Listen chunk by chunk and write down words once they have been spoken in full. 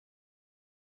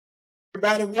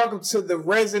everybody. Welcome to the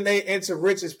Resonate into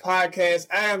Riches podcast.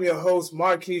 I am your host,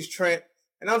 Marquise Trent,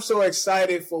 and I'm so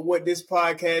excited for what this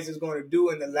podcast is going to do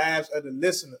in the lives of the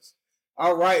listeners.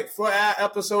 All right, for our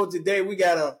episode today, we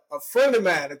got a friend of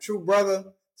mine, a true brother.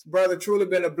 This brother truly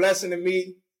been a blessing to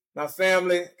me, my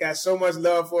family. Got so much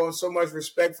love for him, so much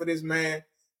respect for this man.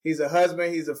 He's a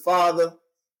husband, he's a father,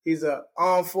 he's an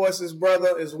armed forces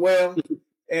brother as well.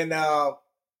 And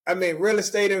real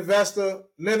estate investor,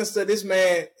 minister, this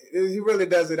man, he really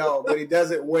does it all, but he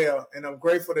does it well. And I'm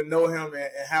grateful to know him and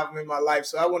have him in my life.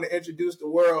 So I want to introduce the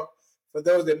world, for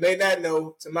those that may not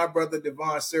know, to my brother,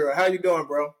 Devon Cyrille. How you doing,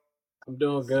 bro? I'm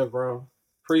doing good, bro.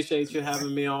 Appreciate you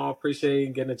having me on.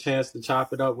 Appreciate getting a chance to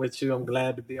chop it up with you. I'm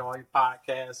glad to be on your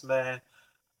podcast, man.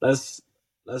 Let's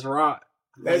rock.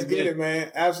 Let's get it,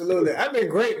 man. Absolutely. I've been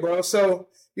great, bro. So,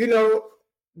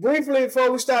 briefly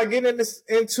before we start getting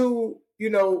into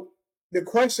the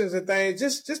questions and things,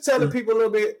 just tell the people a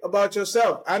little bit about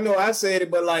yourself. I know I said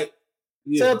it, but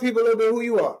tell people a little bit who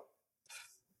you are.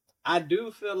 I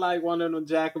do feel like one of them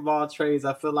jack of all trades.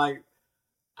 I feel like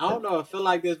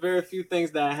there's very few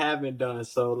things that I haven't done.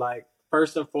 So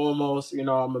first and foremost,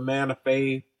 I'm a man of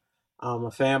faith. I'm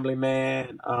a family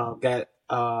man. Got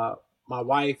my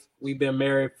wife. We've been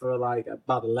married for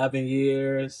about 11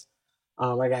 years.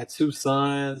 I got two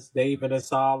sons, David and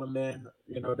Solomon.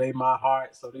 They my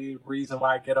heart, so they the reason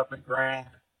why I get up and grind.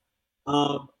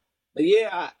 But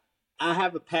yeah, I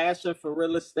have a passion for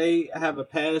real estate. I have a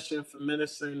passion for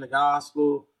ministering the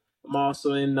gospel. I'm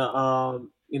also in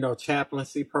the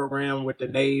chaplaincy program with the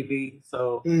Navy.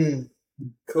 So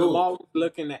cool. I'm always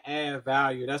looking to add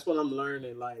value. That's what I'm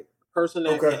learning. The person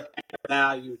that can add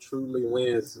value truly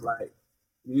wins.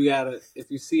 You gotta,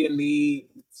 if you see a need,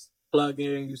 plug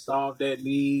in, you solve that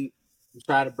need, you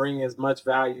try to bring as much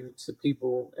value to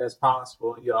people as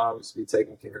possible, and you'll always be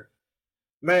taken care of.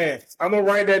 Man, I'm gonna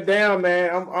write that down,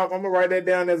 man. I'm gonna write that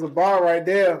down as a bar right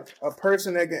there. A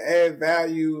person that can add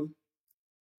value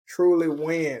truly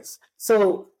wins.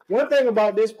 So one thing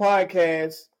about this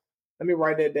podcast, let me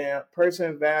write that down.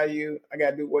 Person value, I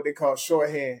gotta do what they call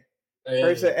shorthand. Hey.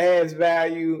 Person adds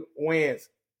value, wins.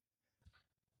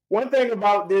 One thing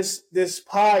about this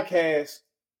podcast,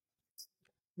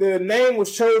 the name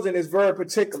was chosen is very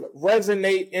particular.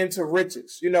 Resonate into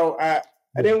riches. I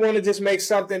didn't want to just make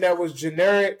something that was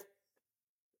generic,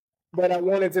 but I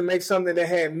wanted to make something that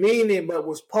had meaning but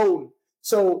was potent.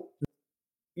 So,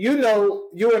 you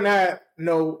and I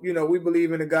know, we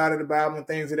believe in the God of the Bible and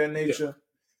things of that nature. Yeah.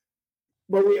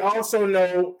 But we also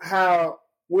know how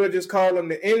we'll just call them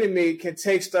the enemy can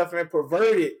take stuff and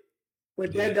pervert it.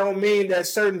 But that don't mean that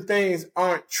certain things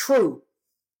aren't true.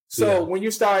 So when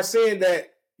you start saying that,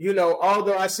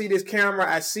 although I see this camera,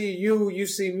 I see you, you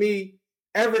see me,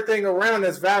 everything around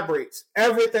us vibrates.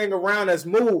 Everything around us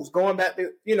moves. Going back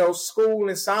to, school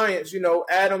and science,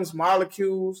 atoms,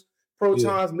 molecules,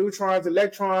 protons, neutrons,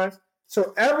 electrons.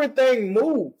 So everything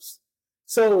moves.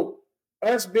 So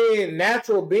us being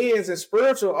natural beings and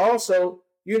spiritual also,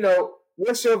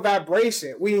 what's your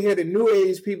vibration? We hear the new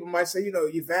age people might say, you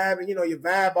vibe, you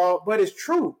vibe all, but it's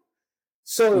true.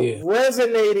 So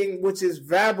resonating, which is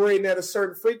vibrating at a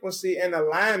certain frequency and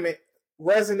alignment,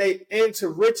 resonate into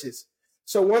riches.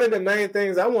 So one of the main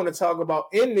things I want to talk about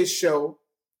in this show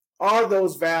are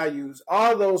those values,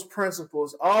 are those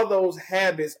principles, are those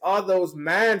habits, are those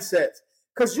mindsets.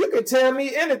 Because you can tell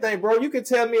me anything, bro. You can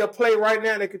tell me a play right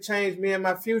now that could change me in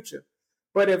my future.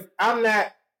 But if I'm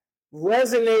not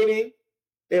resonating,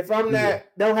 if I'm not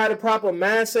don't have the proper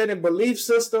mindset and belief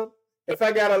system, if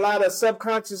I got a lot of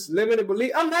subconscious limited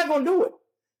belief, I'm not going to do it.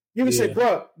 You can say,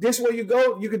 bro, this way you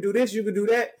go, you can do this, you can do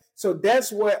that. So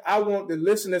that's what I want the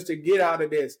listeners to get out of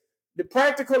this. The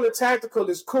practical and tactical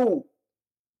is cool.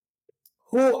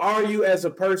 Who are you as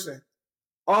a person?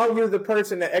 Are you the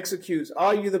person that executes?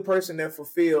 Are you the person that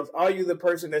fulfills? Are you the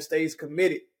person that stays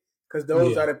committed? Because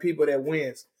those are the people that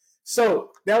wins. So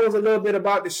that was a little bit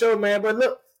about the show, man. But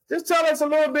look, just tell us a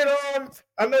little bit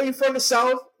I know you're from the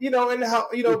South,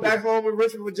 back home in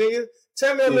Richmond, Virginia.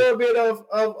 Tell me a little bit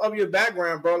of your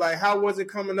background, bro. How was it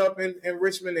coming up in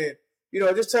Richmond? And,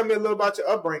 just tell me a little about your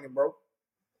upbringing, bro.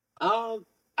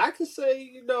 I could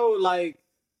say, so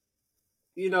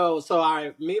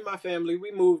me and my family,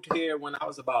 we moved here when I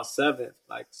was about 7.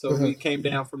 We came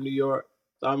down from New York.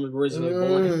 So I'm originally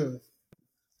born here.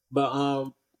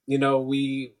 But,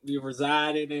 we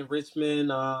resided in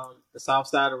Richmond, the south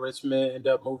side of Richmond, ended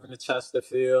up moving to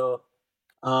Chesterfield.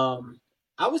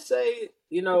 I would say,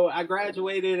 I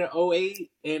graduated in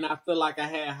 2008, and I feel like I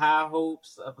had high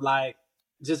hopes of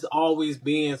just always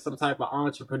being some type of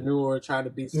entrepreneur, trying to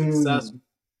be successful.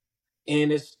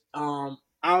 And it's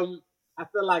I I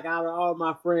feel like out of all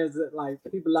my friends, that like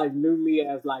people like knew me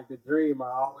as like the dreamer.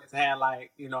 I always had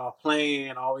like a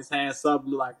plan. I always had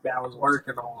something like that I was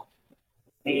working on,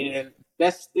 and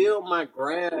that's still my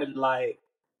grind. Like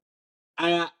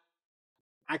I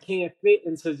I can't fit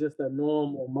into just a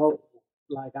normal mode.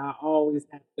 Like I always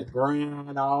have to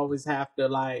grind. I always have to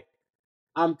like.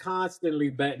 I'm constantly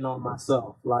betting on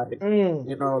myself. Like Mm,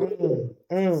 you know, mm,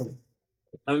 mm.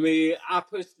 I mean, I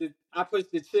pushed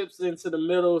the chips into the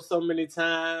middle so many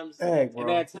times, Dang, and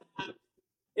bro. at times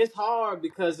it's hard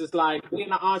because it's like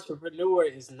being an entrepreneur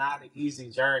is not an easy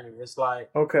journey.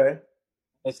 Okay.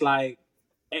 It's like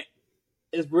it-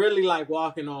 it's really like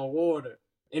walking on water.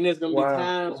 And there's gonna be Wow.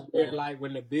 times where like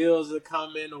when the bills are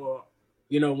coming, or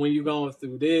when you're going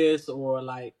through this, or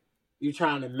like you're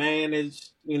trying to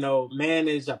manage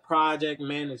a project,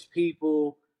 manage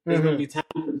people. There's gonna Mm-hmm. be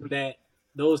times that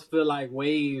those feel like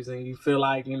waves, and you feel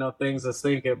like things are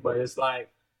sinking. But it's like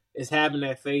it's having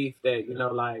that faith that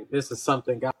like this is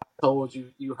something God told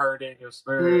you. You heard it in your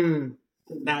spirit. Mm.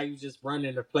 Now you just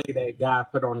running the play that God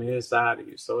put on the inside of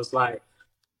you. So it's like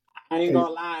I ain't gonna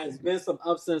lie, it's been some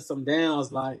ups and some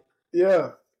downs. Like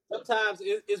Yeah. sometimes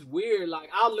it's weird. Like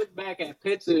I'll look back at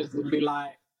pictures and be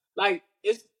like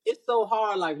it's so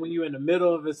hard. Like when you're in the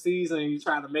middle of a season and you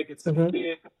try to make it to Mm-hmm. the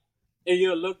end, and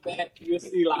you'll look back, you'll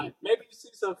see like maybe you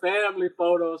see some family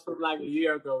photos from like a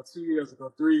year ago, 2 years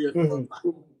ago, 3 years ago. Mm-hmm.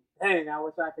 Like, dang, I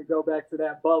wish I could go back to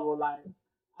that bubble. Like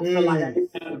I feel like I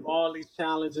Mm. can have all these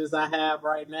challenges I have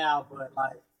right now, but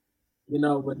like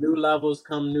with new levels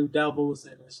come new devils,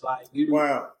 and it's like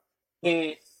Wow.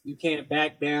 can't you can't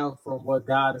back down from what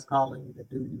God is calling you to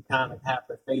do. You kind of have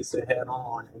to face it head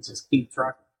on and just keep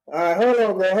trucking. All right, hold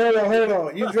on, bro. Hold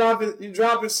on. You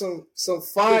dropping some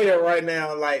fire right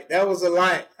now. Like that was a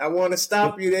lot. I want to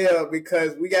stop you there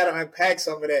because we got to unpack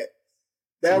some of that.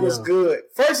 That was Yeah. good.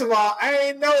 First of all, I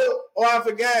ain't know, or I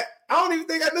forgot. I don't even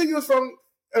think I knew you was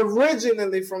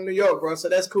originally from New York, bro. So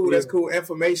that's cool. Yeah. That's cool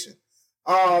information.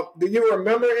 Do you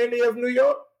remember any of New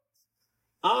York?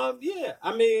 Yeah.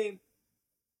 I mean,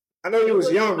 I know you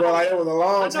was young, bro. Like it was a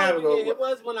long time ago. it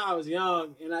was when I was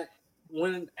young, and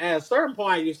when at a certain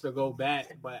point I used to go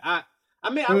back, but I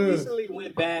recently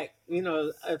went back.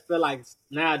 I feel like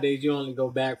nowadays you only go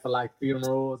back for like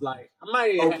funerals. Like I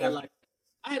might have Okay. had like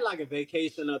I had like a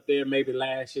vacation up there maybe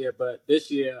last year, but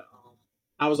this year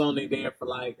I was only there for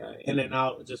like in and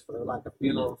out just for like a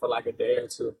funeral for like a day or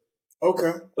two.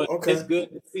 Okay. But it's Okay. good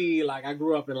to see. Like I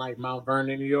grew up in like Mount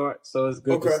Vernon, New York, so it's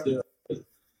good to Okay. still.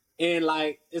 And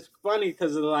like it's funny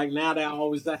because like now that I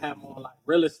always have on like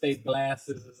real estate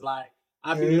glasses, it's like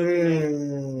I be looking at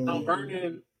Mount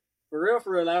Vernon for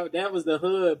real. That was the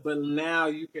hood, but now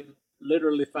you can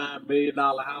literally find $1 million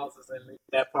houses in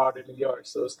that part of New York.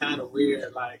 So it's kind of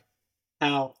weird, like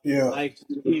how Yeah. life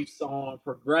keeps on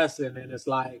progressing, and it's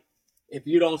like if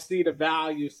you don't see the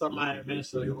value, somebody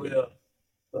eventually will.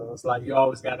 So it's like you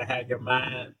always got to have your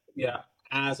mind,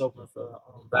 eyes open for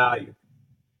value.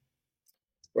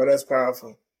 Well, that's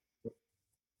powerful.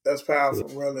 That's powerful,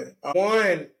 really.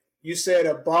 One, you said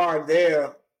a bar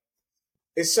there.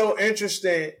 It's so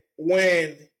interesting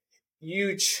when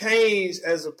you change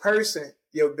as a person,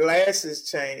 your glasses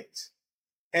change.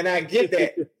 And I get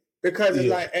that because it's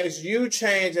like as you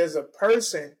change as a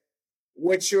person,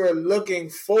 what you're looking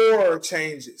for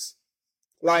changes.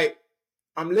 Like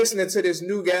I'm listening to this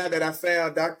new guy that I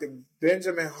found, Dr.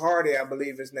 Benjamin Hardy, I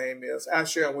believe his name is. I'll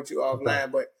share him with you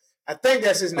offline, but I think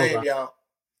that's his name, y'all.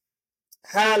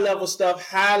 High level stuff,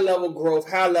 high level growth,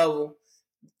 high level,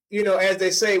 as they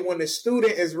say, when the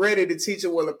student is ready, the teacher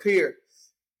will appear.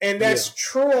 And that's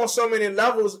true on so many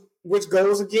levels, which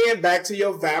goes again back to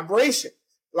your vibration.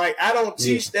 Like I don't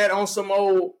teach that on some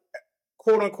old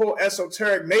quote unquote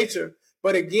esoteric nature.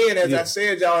 But again, as I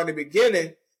said, y'all in the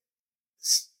beginning,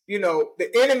 the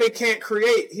enemy can't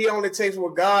create. He only takes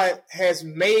what God has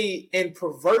made and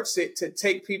perverts it to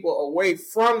take people away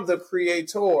from the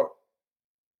creator.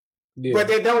 Yeah. But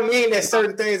that don't mean that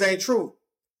certain things ain't true.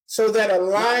 So that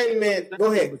alignment.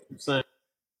 Go ahead.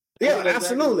 Yeah,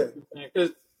 absolutely.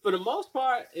 Because for the most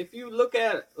part, if you look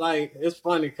at like, it's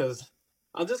funny because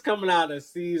I'm just coming out of a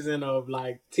season of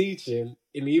like teaching,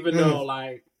 and even though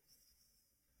I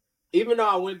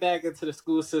went back into the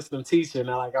school system teaching,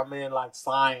 I'm in like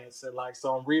science, and like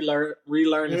so I'm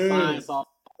relearning science all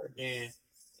over again.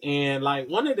 And like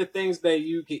one of the things that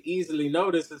you can easily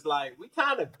notice is like we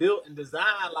kind of built and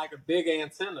designed like a big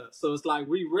antenna. So it's like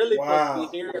we really supposed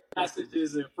to be hearing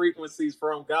messages and frequencies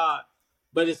from God,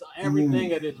 but it's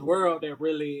everything of this world that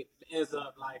really ends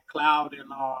up like clouding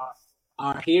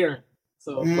our hearing.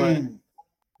 So, but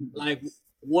like,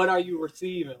 what are you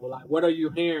receiving? Like, what are you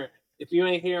hearing? If you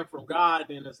ain't hearing from God,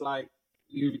 then it's like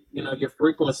your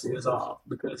frequency is off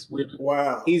because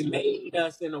Wow. He's made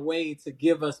us in a way to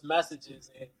give us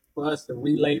messages and for us to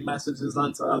relay messages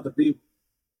unto other people.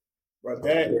 But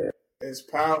that is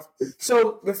powerful.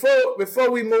 So before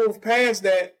we move past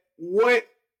that, what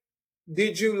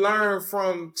did you learn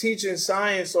from teaching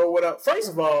science or whatever? First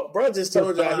of all, bro just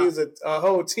told you he was a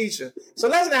whole teacher. So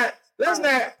let's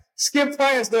not skip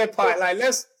past that part. Like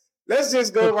let's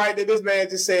just go right to this man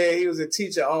just said he was a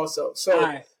teacher also. So,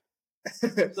 right.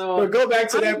 So go back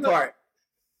to that part.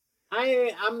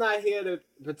 I'm not here to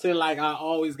pretend like I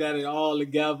always got it all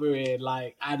together and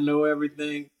like I know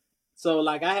everything. So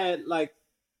like I had like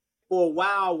for a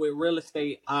while with real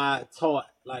estate, I taught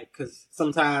like because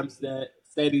sometimes that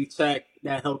steady check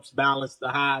that helps balance the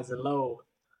highs and lows.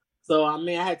 So I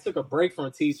mean, I had took a break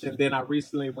from teaching, then I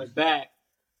recently went back.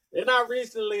 Then I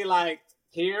recently like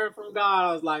hearing from God,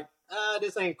 I was like,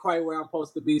 this ain't quite where I'm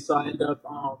supposed to be. So I ended up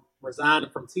resigning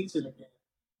from teaching again.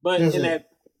 But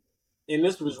and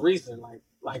this was recent,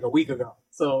 like a week ago.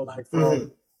 So like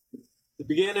from the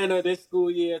beginning of this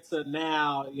school year to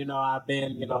now, I've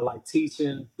been, like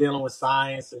teaching, dealing with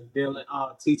science and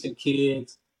teaching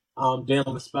kids,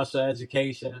 dealing with special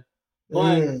education.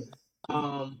 But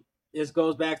this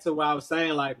goes back to what I was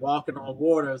saying, like walking on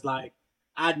water is like,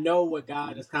 I know what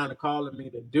God is kind of calling me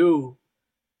to do.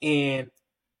 And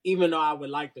even though I would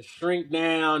like to shrink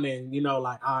down and,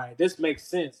 like, all right, this makes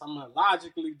sense. I'm going to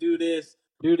logically do this.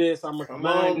 I'm going to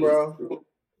combine bro.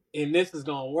 And this is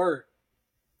going to work.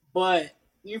 But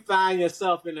you find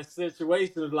yourself in a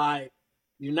situation like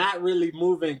you're not really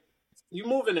moving. You're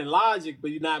moving in logic, but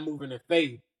you're not moving in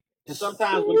faith. And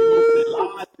sometimes when you're moving in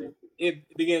logic,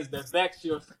 it begins to vex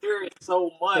your spirit so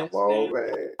much.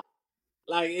 Man.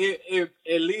 Like it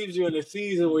leaves you in a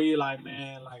season where you're like,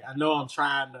 man, like I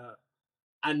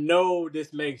know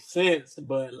this makes sense,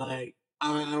 but like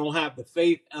I don't have the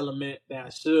faith element that I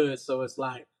should. So it's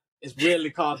like it's really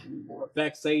causing me more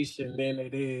vexation than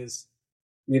it is,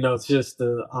 just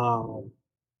to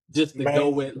go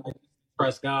with like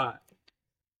trust God.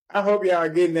 I hope y'all are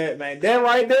getting that, man. That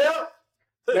right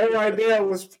there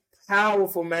was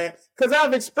powerful, man. Because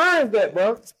I've experienced that,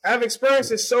 bro. I've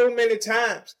experienced it so many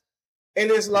times. And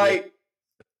it's like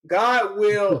God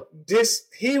will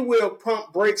he will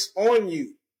pump brakes on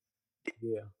you.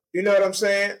 Yeah. You know what I'm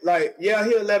saying? Like, yeah,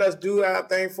 he'll let us do our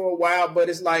thing for a while, but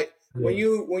it's like when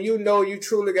you know you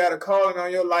truly got a calling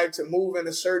on your life to move in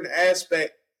a certain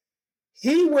aspect,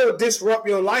 he will disrupt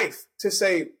your life to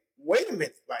say, wait a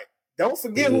minute, like, don't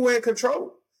forget who's in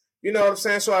control. You know what I'm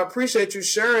saying? So I appreciate you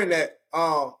sharing that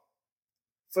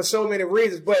for so many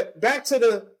reasons. But back to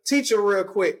the teacher real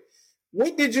quick.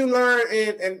 What did you learn?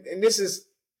 And this is,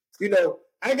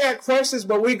 I got questions,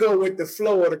 but we go with the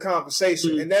flow of the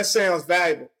conversation, and that sounds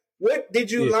valuable. What did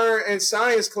you learn in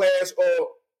science class, or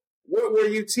what were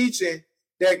you teaching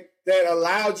that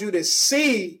allowed you to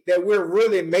see that we're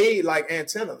really made like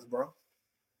antennas, bro?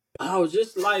 Oh,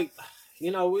 just like,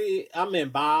 I'm in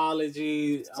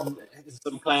biology, I'm in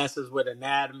some classes with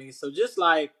anatomy. So just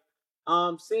like,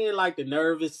 seeing like the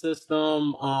nervous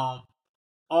system,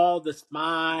 all the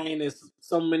spine is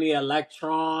so many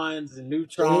electrons and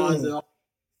neutrons and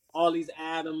all these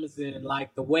atoms, and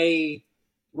like the way,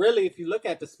 really, if you look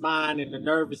at the spine and the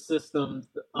nervous system,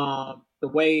 the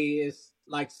way it's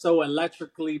like so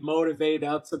electrically motivated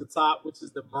up to the top, which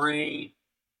is the brain.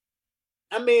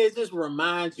 I mean, it just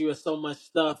reminds you of so much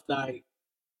stuff. Like,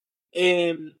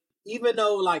 and even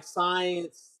though like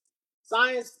science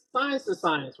is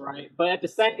science, right? But at the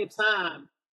same time,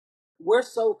 we're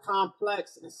so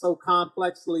complex and so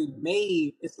complexly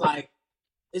made. It's like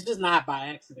it's just not by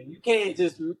accident. You can't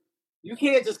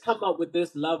just come up with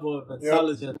this level of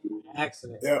intelligence by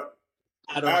accident. Yeah,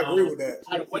 I agree with that.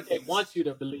 Out of what they want you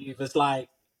to believe, it's like,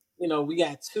 we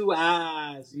got two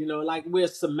eyes. Like we're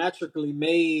symmetrically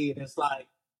made. It's like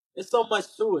there's so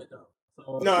much to it, though.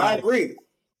 So no, I agree.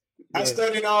 Yeah. I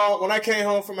studied when I came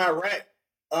home from Iraq.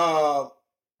 I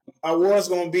was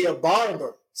going to be a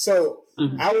barber, so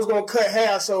I was going to cut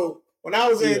hair. So when I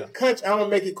was in country, I'm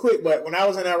going to make it quick. But when I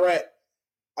was in Iraq,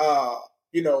 I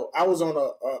was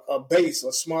on a base,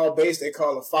 a small base they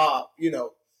call a fob,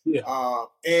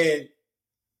 and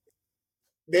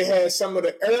they had some of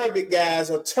the Arabic guys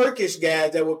or Turkish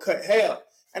guys that would cut hair.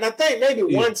 And I think maybe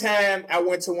one time I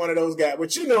went to one of those guys.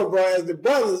 But bro, as the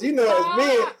brothers, as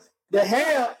men, the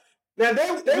hair, now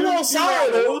they won't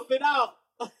sorry though. Wolf it out.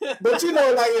 But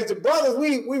like as the brothers,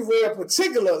 we real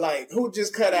particular, like who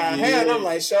just cut our hair. And I'm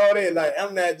like, shorty, like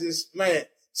I'm not just man.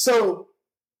 So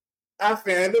I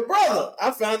found the brother. I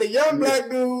found a young black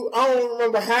dude. I don't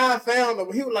remember how I found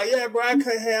him. He was like, yeah, bro, I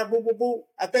cut hair, boo, boo, boo.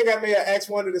 I think I may have asked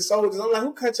one of the soldiers. I'm like,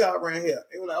 who cut y'all around here?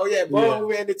 He was like, oh, yeah, bro,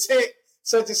 we in the tent,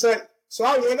 such and such. So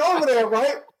I went over there,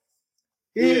 right?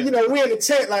 You know, we in the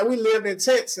tent, like we lived in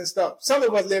tents and stuff. Some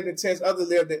of us lived in tents, others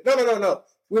lived in, no.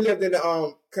 We lived in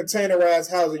the containerized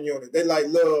housing unit.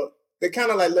 They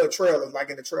kind of like little trailers, like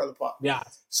in the trailer park. Yeah.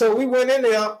 So we went in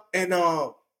there and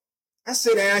I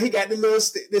sit down. He got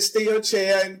the steel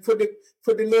chair and put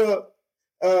the little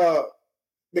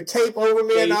the cape over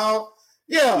me and all.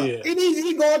 Yeah.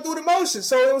 He going through the motions.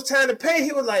 So it was time to pay.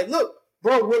 He was like, "Look,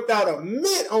 bro, whipped out a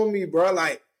mint on me, bro.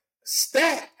 Like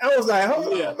stat." I was like, "Hold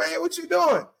on, man, what you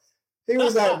doing?" He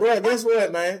was like, "Bro, guess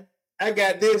what, man? I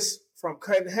got this from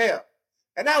cutting hair."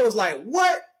 And I was like,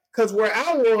 "What?" Because where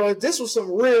I was, this was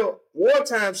some real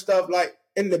wartime stuff. Like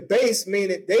in the base,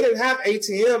 meaning they didn't have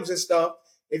ATMs and stuff.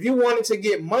 If you wanted to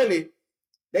get money,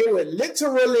 they would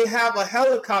literally have a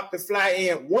helicopter fly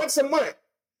in once a month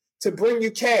to bring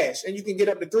you cash, and you can get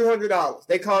up to $300.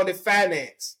 They called it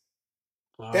finance.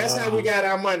 That's how we got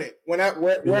our money. Where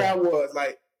I was,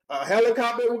 like a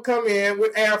helicopter would come in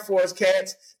with Air Force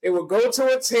cats. They would go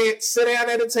to a tent, sit down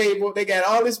at a table. They got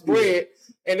all this bread,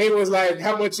 and they was like,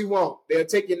 "How much you want?" They'll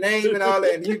take your name and all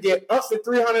that, and you get up to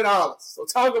 $300. So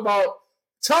talk about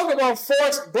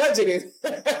forced budgeting.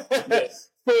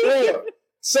 For real.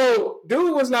 So,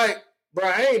 dude was like, bro,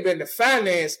 I ain't been to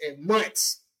finance in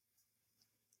months.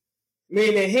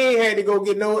 Meaning he ain't had to go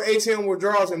get no ATM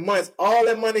withdrawals in months. All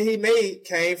that money he made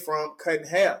came from cutting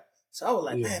hair. So I was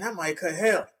like, man, I might cut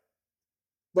hair.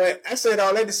 But I said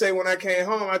all that to say when I came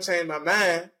home, I changed my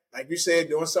mind. Like you said,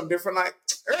 doing something different. Like,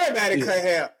 everybody cut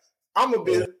hair. I'm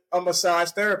a massage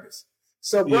therapist.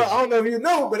 So, bro, I don't know if you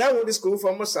know, but I went to school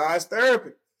for massage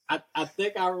therapy. I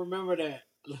think I remember that.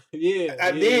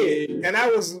 I did. And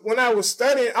when I was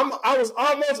studying, I was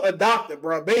almost a doctor,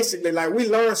 bro. Basically, like we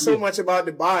learned so much about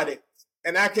the body.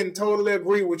 And I can totally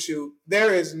agree with you.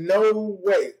 There is no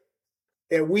way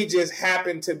that we just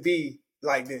happen to be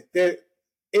like this.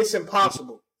 It's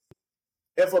impossible.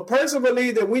 If a person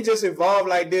believes that we just evolved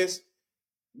like this,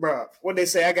 bro, what they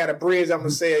say, I got a bridge I'm going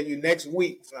to sell you next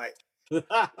week. Like,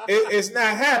 it's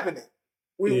not happening.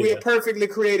 We're perfectly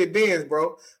created beings,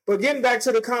 bro. But getting back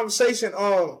to the conversation,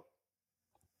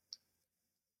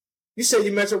 you said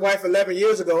you met your wife 11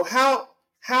 years ago. How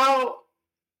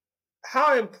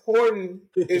important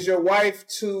is your wife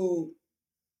to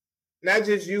not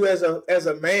just you as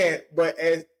a man, but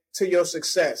to your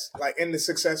success, like in the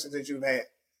successes that you've had?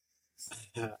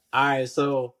 All right,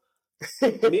 so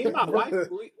me and my wife,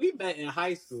 we met in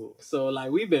high school. So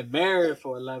like we've been married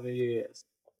for 11 years.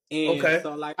 And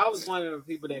so like I was one of the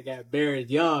people that got married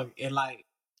young, and like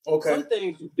some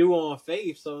things you do on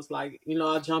faith. So it's like, you know,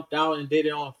 I jumped out and did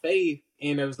it on faith,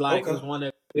 and it was like it was one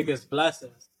of the biggest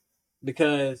blessings,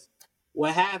 because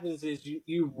what happens is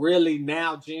you really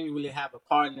now genuinely have a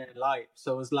partner in life.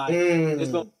 So it's like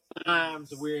there's gonna be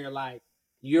times where like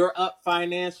you're up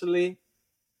financially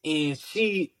and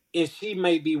she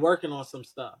may be working on some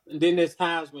stuff. And then there's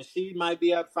times when she might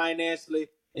be up financially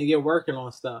and you're working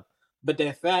on stuff. But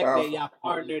the fact that y'all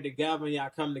partner together and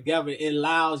y'all come together, it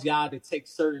allows y'all to take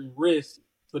certain risks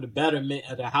for the betterment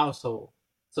of the household.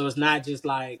 So it's not just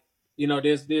like, you know,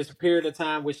 there's a period of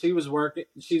time where she was working,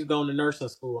 she's going to nursing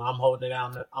school. I'm holding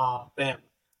down the family.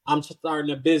 I'm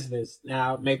starting a business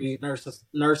now. Maybe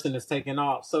nursing is taking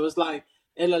off. So it's like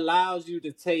it allows you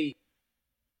to take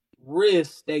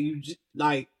risks that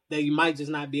you might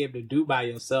just not be able to do by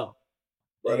yourself.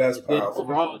 Bro, that's powerful.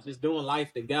 Overall, just doing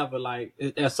life together, like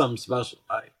that's something special.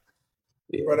 Like,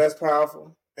 bro, that's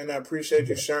powerful, and I appreciate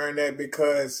you sharing that,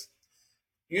 because,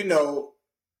 you know,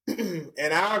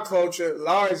 in our culture,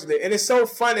 largely, and it's so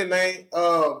funny, man.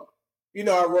 You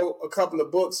know, I wrote a couple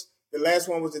of books. The last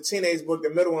one was a teenage book.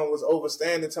 The middle one was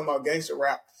Overstanding, talking about gangster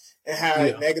rap and how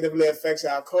it negatively affects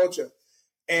our culture.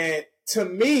 And to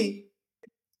me,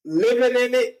 living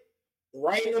in it,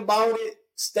 writing about it,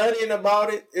 studying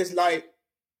about it, is like,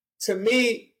 to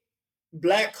me,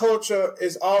 Black culture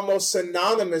is almost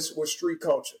synonymous with street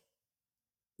culture.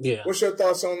 Yeah. What's your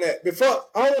thoughts on that? Before,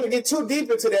 I don't want to get too deep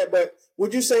into that, but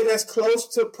would you say that's close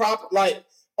to like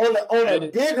on a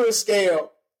bigger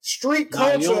scale, street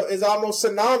culture is almost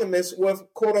synonymous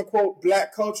with quote unquote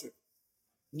Black culture?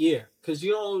 Yeah, because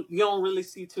you don't really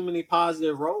see too many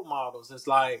positive role models. It's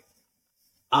like,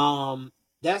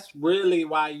 that's really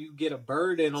why you get a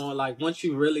burden on, like, once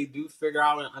you really do figure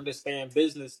out and understand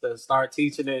business, to start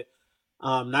teaching it,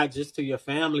 not just to your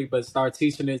family, but start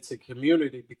teaching it to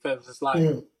community, because it's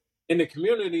like in the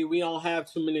community, we don't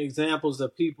have too many examples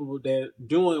of people that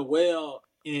doing well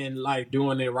and like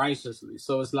doing it righteously.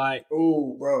 So it's like,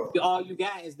 Ooh, bro. all you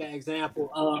got is that example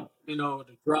of,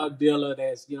 the drug dealer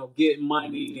that's, getting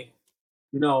money and,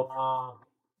 you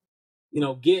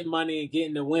know, getting money and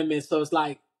getting the women. So it's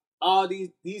like all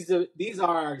these are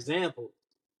our examples.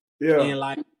 Yeah. And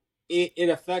like it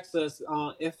affects us,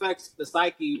 it affects the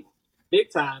psyche big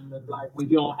time. And like we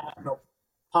don't have no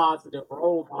positive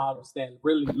role models that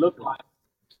really look like.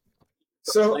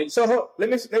 So let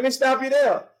me stop you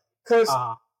there. Because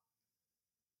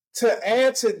to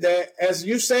add to that, as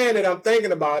you saying it, I'm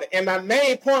thinking about it. And my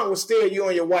main point was still you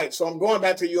and your wife. So I'm going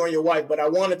back to you and your wife, but I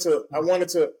wanted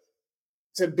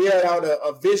to build out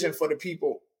a vision for the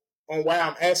people on why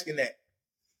I'm asking that.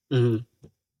 Mm-hmm.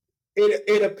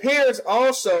 It appears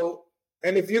also,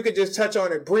 and if you could just touch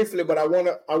on it briefly, but I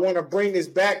wanna bring this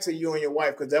back to you and your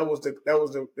wife, because that was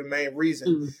the main reason.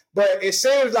 Mm-hmm. But it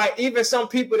seems like even some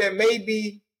people that may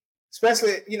be,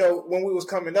 especially, when we was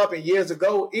coming up and years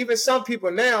ago, even some people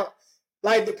now,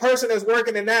 like the person that's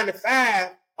working in 9 to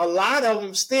 5, a lot of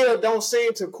them still don't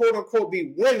seem to quote unquote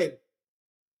be winning.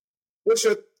 Which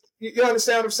are, you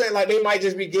understand what I'm saying? Like they might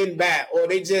just be getting by, or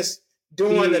they just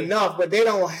doing enough, but they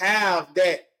don't have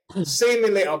that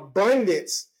seemingly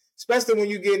abundance, especially when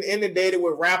you get inundated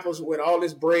with rappers with all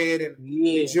this bread and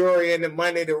the jewelry and the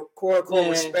money, the quote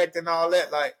unquote respect and all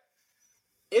that. Like,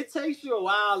 it takes you a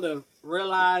while to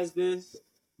realize this,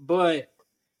 but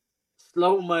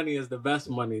slow money is the best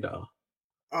money, though.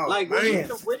 Oh, like, man.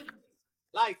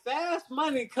 Like, fast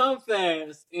money come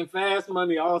fast, and fast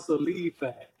money also leave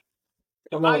fast.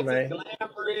 It might be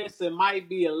glamorous, it might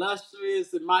be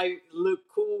illustrious, it might look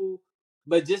cool,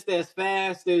 but just as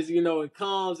fast as, it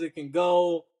comes, it can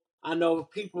go. I know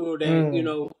people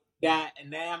that, got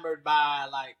enamored by,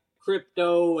 like,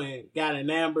 crypto and got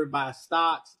enamored by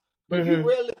stocks. But you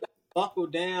really buckle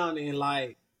down and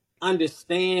like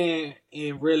understand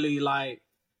and really like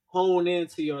hone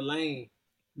into your lane,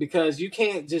 because you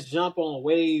can't just jump on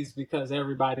waves because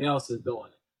everybody else is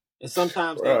doing it. And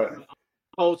sometimes that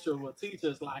culture will teach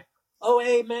us like, oh,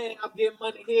 hey man, I'm getting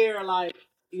money here, like,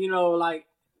 like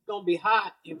it's gonna be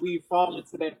hot, and we fall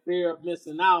into that fear of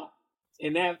missing out.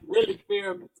 And that really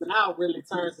fear of missing out really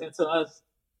turns into us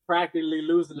practically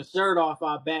losing the shirt off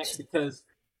our back, because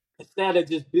instead of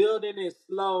just building it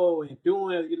slow and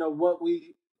doing, what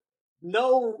we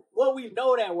know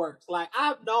that works. Like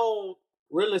I've known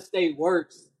real estate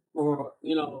works for,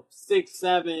 6,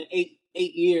 7, 8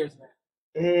 years now.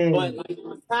 But like, there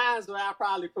was times where I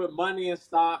probably put money in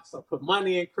stocks or put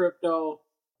money in crypto,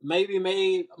 maybe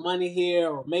made money here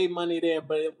or made money there,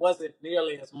 but it wasn't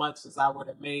nearly as much as I would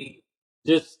have made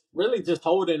just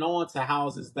holding on to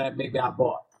houses that maybe I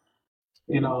bought.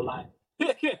 Like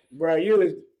bro, you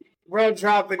was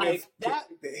dropping like that.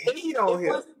 the heat on it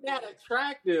here. Wasn't that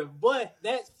attractive, but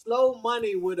that slow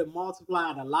money would have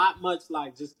multiplied a lot much.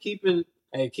 Like just keeping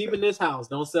this house.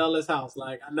 Don't sell this house.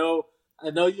 Like I know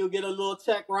you'll get a little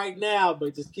check right now,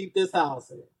 but just keep this house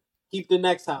and keep the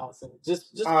next house and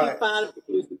just keep finding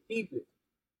ways to keep it.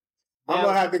 I'm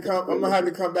gonna have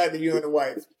to come back to you and the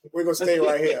wife. We're gonna stay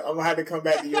right here. I'm gonna have to come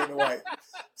back to you and the wife.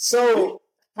 So,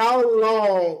 how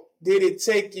long did it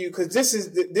take you? Because this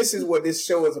is what this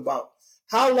show is about.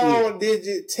 How long did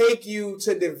it take you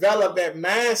to develop that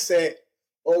mindset,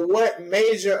 or what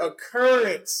major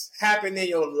occurrence happened in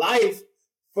your life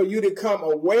for you to come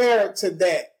aware to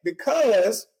that?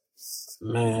 Because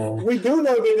we do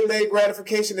know that delayed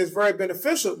gratification is very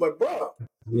beneficial, but bro,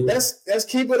 let's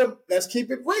keep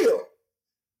it real.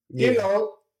 Yeah.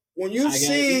 When you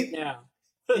see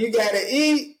you gotta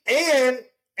eat and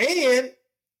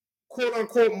quote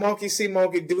unquote monkey see,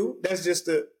 monkey do.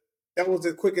 That was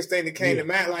the quickest thing that came to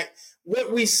mind. Like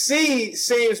what we see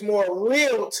seems more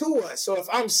real to us. So if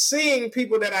I'm seeing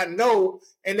people that I know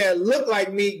and that look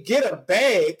like me get a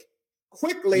bag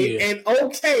quickly and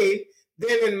okay,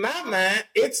 then in my mind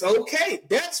it's okay.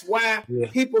 That's why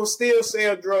people still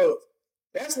sell drugs.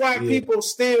 That's why people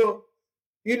still,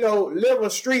 live a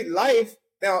street life.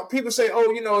 Now people say,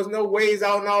 oh, there's no ways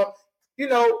out and all.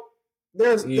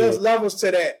 There's levels to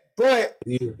that. But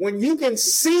when you can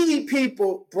see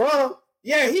people, bro,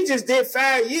 he just did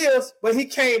 5 years, but he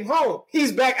came home.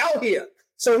 He's back out here.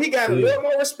 So he got a little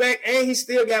more respect and he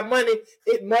still got money.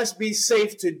 It must be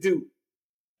safe to do.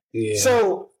 Yeah.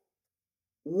 So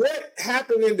what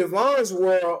happened in Devon's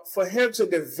world for him to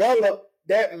develop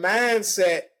that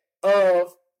mindset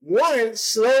of, one,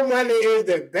 slow money is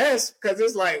the best? Because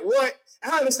it's like, what?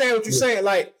 I understand what you're saying.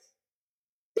 Like,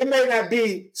 it may not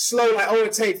be slow, like,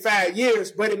 it take 5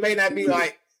 years, but it may not be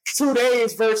like 2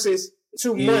 days versus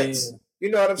 2 months.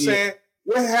 You know what I'm saying?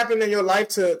 What happened in your life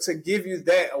to give you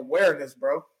that awareness,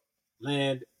 bro?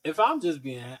 Man, if I'm just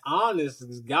being honest,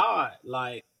 it's God.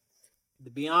 Like,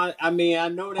 to be honest, I mean, I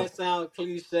know that sounds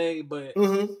cliche, but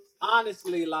Mm-hmm.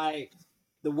 honestly, like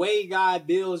the way God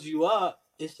builds you up,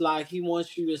 it's like He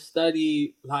wants you to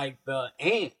study like the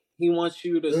ant. He wants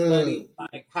you to study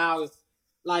like how,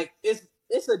 like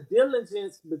it's a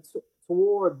diligence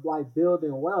toward like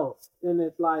building wealth, and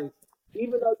it's like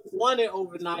even though you want it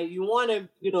overnight, you want to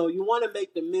you want to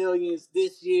make the millions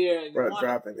this year. You Bro, want to,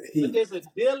 dropping the but heat. there's a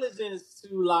diligence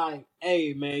to like,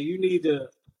 hey man, you need to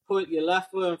put your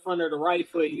left foot in front of the right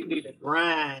foot. You need to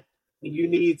grind, and you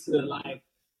need to like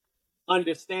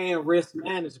understand risk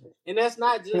management. And that's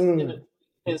not just in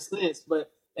a sense,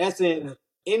 but that's in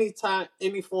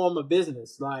any form of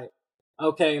business. Like,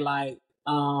 okay, like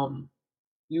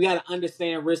you got to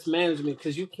understand risk management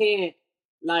because you can't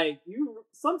like you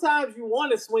sometimes you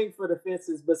want to swing for the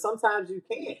fences, but sometimes you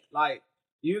can't. Like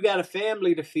you got a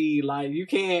family to feed. Like you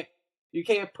can't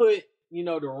put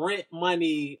the rent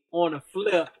money on a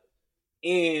flip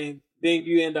and then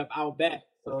you end up out back.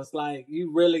 So it's like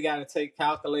you really got to take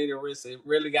calculated risks. It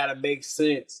really got to make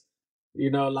sense.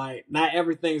 Like not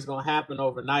everything's gonna happen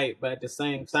overnight, but at the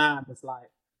same time, it's like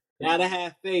you gotta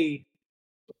have faith,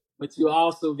 but you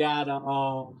also gotta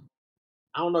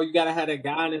I don't know, you gotta have that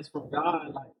guidance from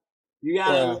God. Like you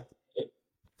gotta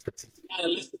Wow.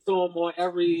 listen to him on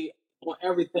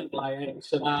everything. Like, hey,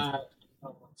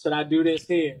 should I do this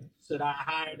here? Should I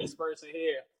hire this person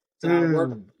here? Should I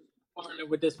work partner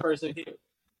with this person here?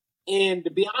 And to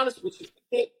be honest with you,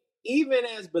 even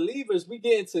as believers, we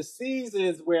get into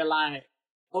seasons where like,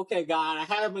 okay, God, I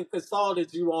haven't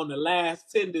consulted you on the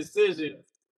last 10 decisions.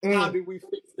 How do we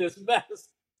fix this mess?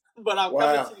 But I'm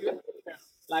coming Wow. to you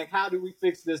like, how do we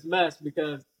fix this mess?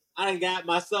 Because I done got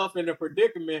myself in a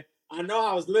predicament. I know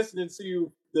I was listening to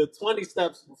you the 20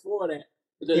 steps before that.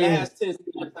 But the last 10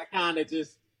 steps, I kind of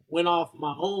just went off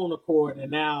my own accord.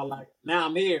 And now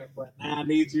I'm here. But now I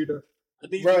need you to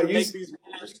Bro, you make these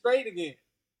paths straight again.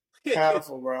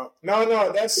 powerful, bro.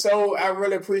 No, that's so. I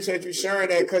really appreciate you sharing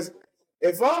that because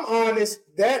if I'm honest,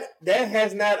 that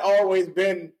has not always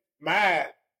been my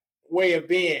way of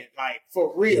being. Like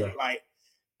for real, like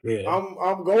Yeah.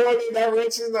 I'm going in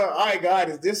directions of, all right, God,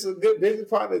 is this a good business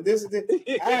partner? This is this.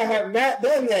 I have not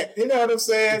done that. You know what I'm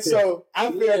saying? So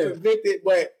I feel convicted,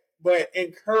 but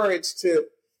encouraged to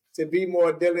be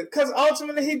more diligent because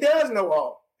ultimately He does know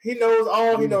all. He knows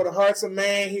all. He knows the hearts of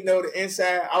man. He knows the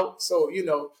inside out. So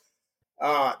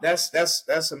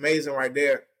that's amazing right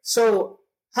there. So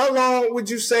how long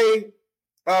would you say?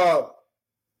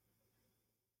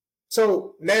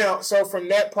 So from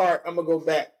that part, I'm gonna go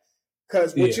back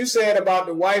because what you said about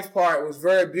the wife part was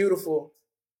very beautiful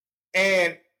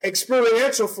and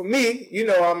experiential for me.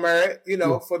 I'm married.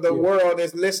 For the world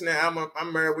that's listening,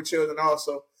 I'm married with children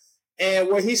also. And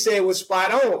what he said was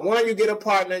spot on. One, you get a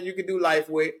partner you can do life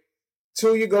with.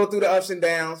 Two, you go through the ups and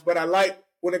downs. But I like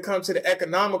when it comes to the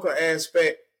economical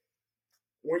aspect,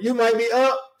 when you might be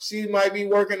up, she might be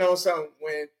working on something.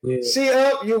 When she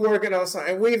up, you working on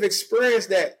something. And we've experienced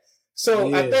that.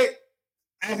 So I think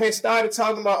I had started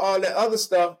talking about all that other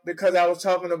stuff because I was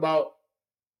talking about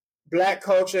Black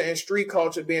culture and street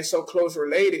culture being so close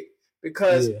related.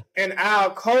 Because in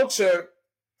our culture,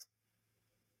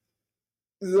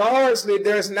 largely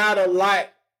there's not a lot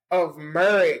of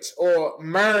marriage, or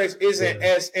marriage isn't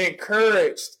as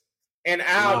encouraged in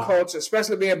our culture,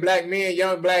 especially being Black men,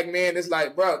 young Black men. It's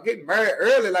like, bro, getting married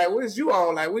early, like, what is you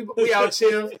on? Like, we out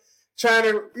here trying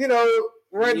to,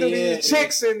 run through these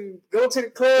chicks and go to the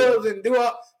clubs and do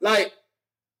all, like,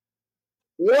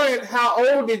 one, how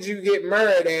old did you get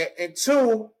married at? And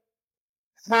two,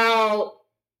 how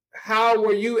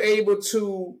were you able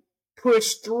to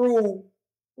push through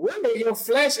really your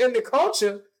flesh and the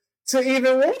culture to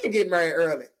even want to get married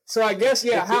early? So I guess,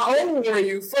 how old were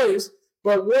you first?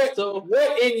 But what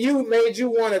in you made you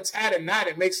want to tie the knot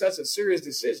and make such a serious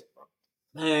decision?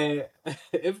 Man,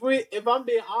 if I'm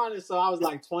being honest, so I was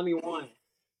like 21.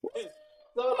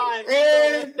 So like,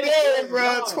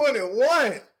 bro,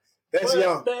 21. That's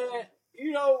young. Man,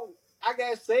 I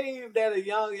got saved at a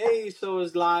young age, so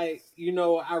it's like,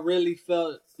 I really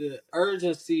felt the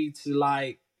urgency to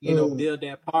like, build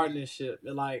that partnership.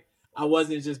 And like, I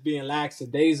wasn't just being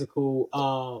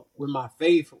lackadaisical with my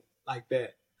faith like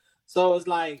that. So it's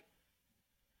like,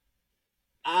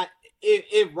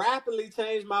 it rapidly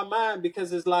changed my mind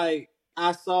because it's like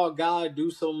I saw God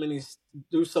do so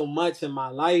much in my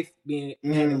life being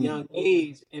at a young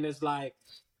age, and it's like,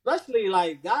 especially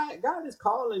like God is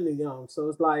calling the young, so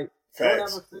it's like don't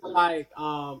ever feel like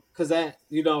because that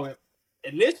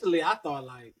initially I thought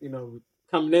like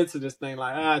coming into this thing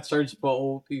like church for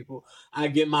old people, I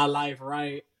get my life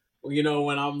right. you know,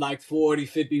 when I'm like 40,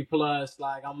 50 plus,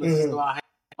 like I'm gonna just go out and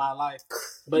have my life.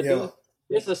 But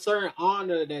there's a certain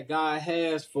honor that God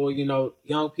has for, you know,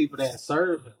 young people that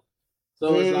serve him.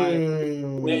 So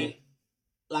it's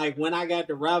like when I got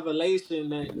the revelation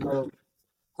that, you know,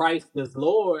 Christ is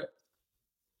Lord,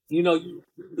 you know, you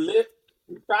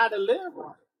try to live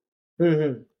right.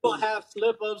 You're gonna have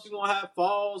slip ups, you're gonna have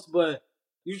falls, but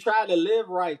you try to live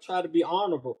right, try to be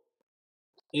honorable.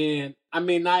 And I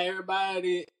mean, not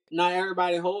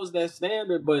everybody holds that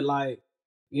standard, but like,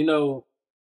 you know,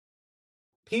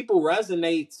 people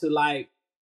resonate to like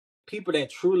people that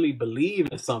truly believe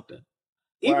in something.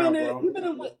 Even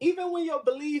when your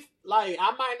belief, like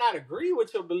I might not agree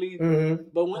with your belief,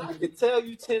 but when I can tell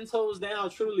you 10 toes down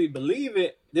truly believe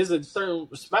it, there's a certain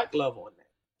respect level in that.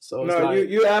 So it's like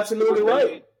you're absolutely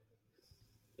right.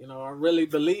 You know, I really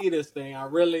believe this thing. I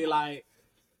really like,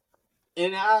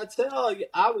 and I would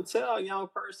tell a young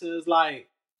person is like,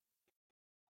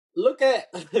 look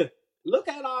at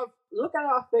our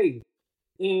faith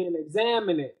and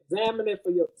examine it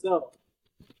for yourself.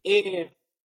 And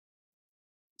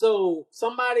so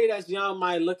somebody that's young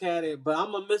might look at it, but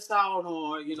I'm gonna miss out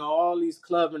on, you know, all these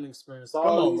clubbing experience,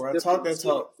 all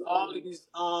these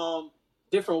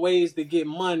different ways to get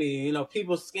money, you know,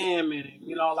 people scamming,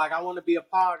 you know, like I want to be a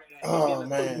part of that. Oh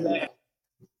man,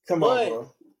 come on,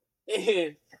 bro.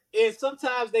 And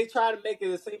sometimes they try to make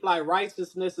it seem like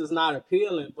righteousness is not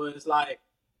appealing, but it's like,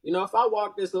 you know, if I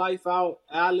walk this life out,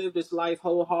 I live this life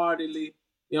wholeheartedly,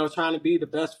 you know, trying to be the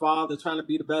best father, trying to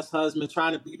be the best husband,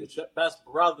 trying to be the best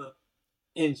brother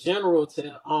in general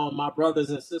to my brothers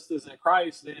and sisters in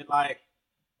Christ, then like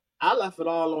I left it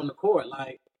all on the court.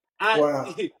 Like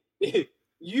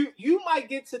you might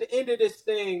get to the end of this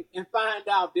thing and find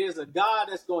out there's a God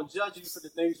that's going to judge you for the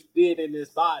things you did in this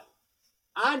body.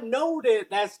 I know that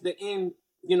that's the end,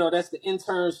 you know, that's the end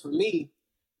terms for me,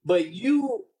 but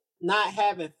you not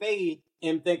having faith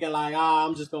and thinking like,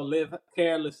 I'm just going to live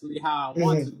carelessly how I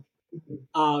want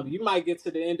to. You might get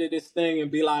to the end of this thing and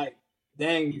be like,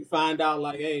 dang, you find out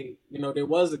like, hey, you know, there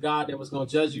was a God that was going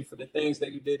to judge you for the things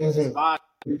that you did in this body.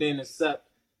 You didn't accept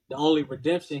the only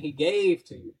redemption he gave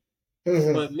to you.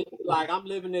 But me, like, I'm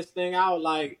living this thing out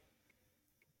like,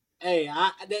 hey,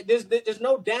 there's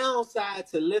no downside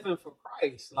to living for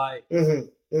Christ. Like,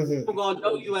 people gonna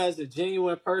know you as a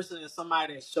genuine person and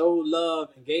somebody that showed love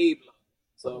and gave love.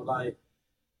 So, like,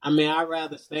 I mean, I'd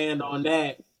rather stand on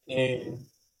that than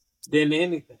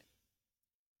anything.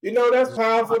 You know, that's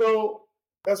powerful though.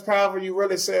 That's powerful. You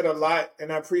really said a lot,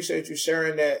 and I appreciate you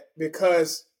sharing that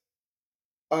because,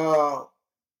 so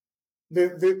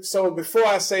before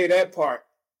I say that part,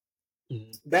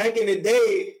 back in the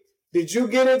day. Did you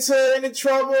get into any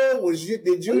trouble?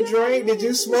 Did you drink? Did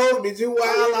you smoke? Did you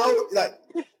wild out? Like,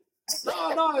 no.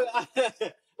 I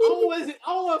don't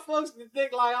want folks to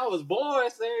think like I was born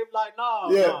saved. Like,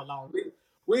 no.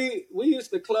 We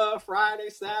used to club Friday,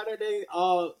 Saturday,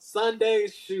 Sunday,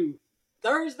 shoot.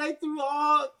 Thursday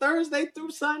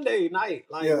through Sunday night.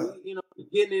 Like, we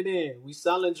getting it in. We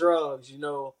selling drugs, you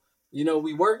know,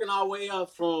 we working our way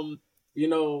up from, you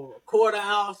know, a quarter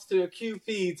ounce to a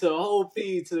QP to a whole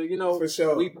P to, you know,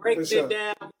 we break it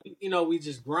down, you know, we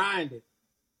just grind it.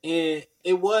 And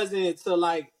it wasn't until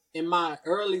like in my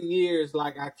early years,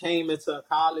 like I came into a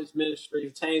college ministry,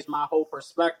 it changed my whole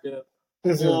perspective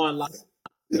on like,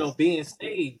 you know, being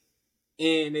saved.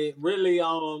 And it really,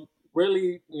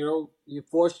 you know, you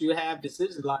force you to have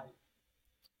decisions like,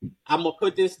 I'm going to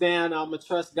put this down, I'm going to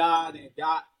trust God, and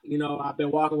God, you know, I've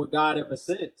been walking with God ever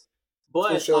since.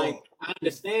 But like I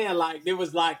understand, like there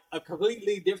was like a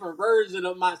completely different version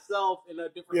of myself in a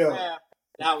different path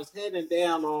that I was heading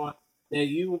down on. That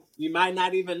you might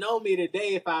not even know me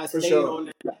today if I stayed on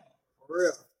that path. For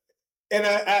real. And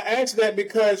I asked that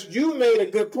because you made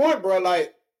a good point, bro.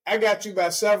 Like I got you by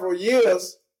several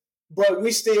years, but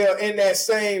we still in that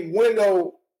same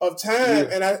window of time.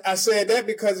 And I said that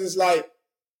because it's like,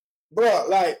 bro,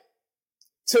 like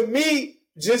to me,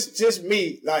 just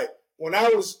me, like when I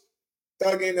was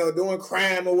thugging or doing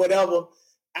crime or whatever,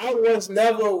 I was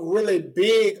never really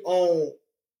big on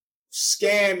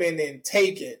scamming and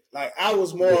taking. Like I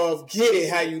was more of get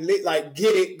it how you lit, like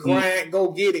get it, grind,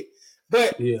 go get it.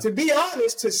 But to be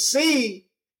honest, to see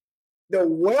the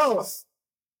wealth,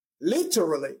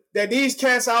 literally, that these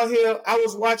cats out here, I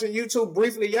was watching YouTube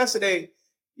briefly yesterday.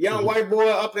 Young white boy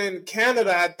up in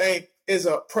Canada, I think, is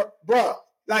bro.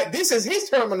 Like this is his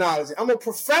terminology. I'm a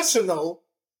professional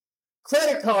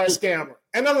credit card scammer.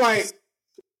 And I'm like,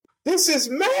 this is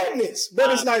madness.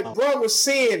 But it's like, bro was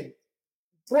seeing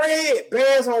bread,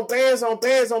 bands on bands on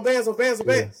bands on bands on bands on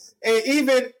bands. And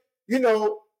even, you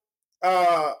know,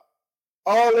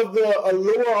 all of the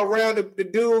allure around the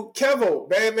dude Kevo,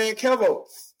 Badman Kevo.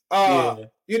 Yeah.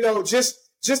 You know, just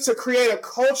to create a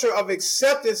culture of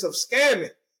acceptance of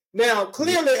scamming. Now,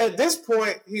 clearly at this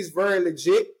point, he's very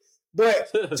legit, but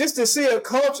just to see a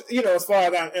culture, you know, as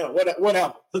far as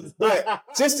whatever. But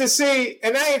just to see,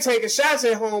 and I ain't taking shots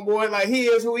at homeboy, like he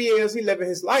is who he is, he living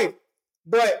his life.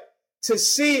 But to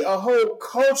see a whole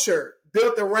culture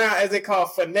built around, as they call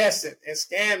finessing and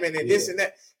scamming and this and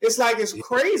that, it's like it's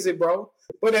crazy, bro.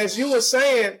 But as you were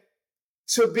saying,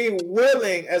 to be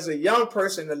willing as a young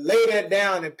person to lay that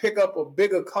down and pick up a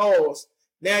bigger cause.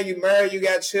 Now you married, you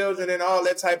got children and all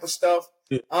that type of stuff.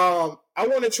 Yeah. I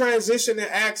want to transition and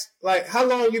ask, like, how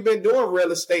long you been doing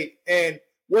real estate and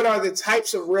what are the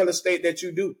types of real estate that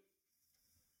you do?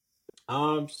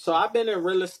 So I've been in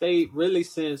real estate really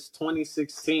since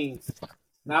 2016.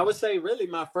 Now I would say really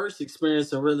my first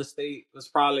experience in real estate was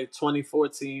probably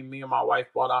 2014. Me and my wife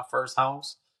bought our first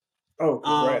house. Oh,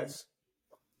 congrats.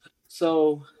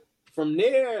 So from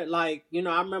there, like, you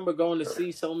know, I remember going to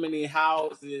see so many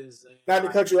houses. Not to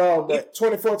cut you off, but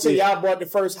 2014, y'all bought the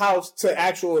first house to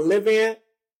actual live in,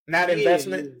 not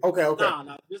investment? Yeah. Okay.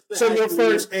 No, so your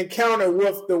first encounter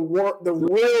with the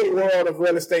real world of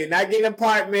real estate, not getting an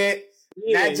apartment,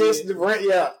 not just the rent,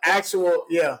 actual.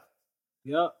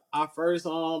 Yep. Our first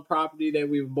property that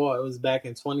we bought, it was back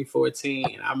in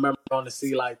 2014. I remember going to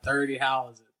see like 30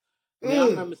 houses. And I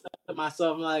remember saying to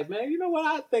myself, I'm like, man, you know what?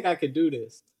 I think I could do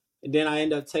this. And then I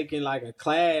ended up taking like a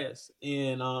class,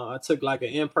 and I took like an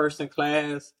in-person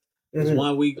class. It was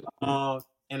 1 week long,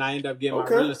 and I ended up getting my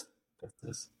real estate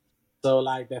business. So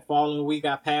like that following week,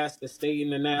 I passed the state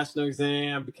and the national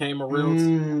exam, became a real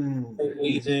estate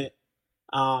agent.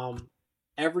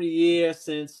 Every year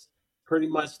since pretty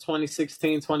much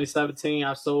 2016, 2017,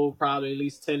 I've sold probably at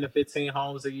least 10 to 15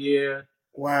 homes a year.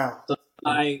 Wow. So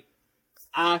like,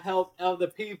 I help other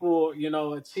people, you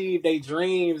know, achieve their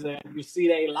dreams, and you see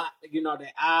their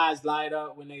eyes light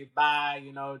up when they buy,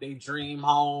 you know, they dream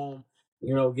home,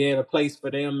 you know, get a place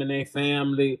for them and their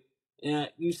family. And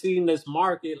you seen this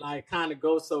market like kind of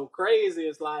go so crazy.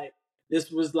 It's like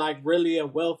this was like really a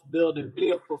wealth building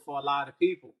vehicle for a lot of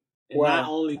people, and not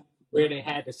only where they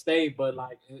had to stay, but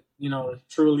like, you know,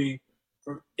 truly,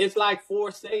 it's like for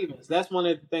savings. That's one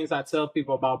of the things I tell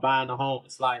people about buying a home.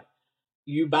 It's like,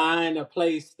 you buying a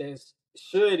place that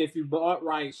should, if you bought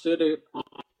right, should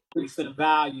increase in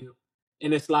value.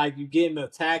 And it's like you getting a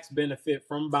tax benefit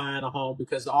from buying a home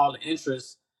because all the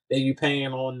interest that you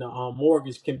paying on the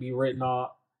mortgage can be written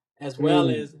off, as well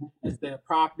as the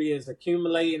property is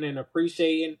accumulating and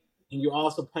appreciating, and you're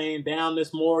also paying down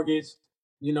this mortgage.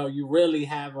 You know, you really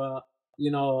have a,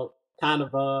 you know, kind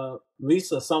of a, at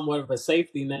least a somewhat of a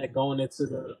safety net going into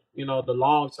the, you know, the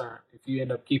long term if you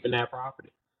end up keeping that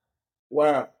property.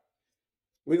 Wow.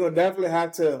 We're gonna definitely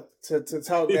have to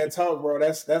talk that talk, bro.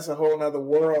 That's a whole nother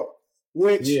world.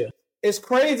 Which is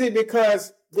crazy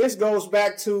because this goes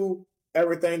back to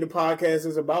everything the podcast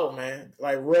is about, man.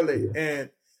 Like really. And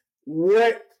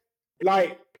what,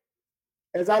 like,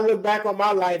 as I look back on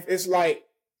my life, it's like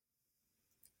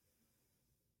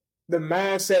the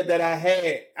mindset that I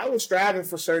had. I was striving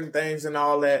for certain things and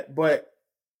all that, but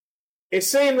it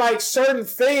seemed like certain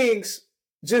things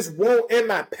just weren't in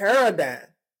my paradigm.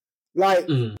 Like,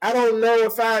 I don't know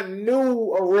if I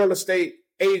knew a real estate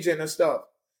agent and stuff,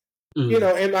 you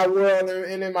know, in my world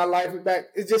and in my life back.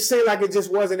 It just seemed like it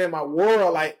just wasn't in my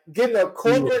world. Like getting a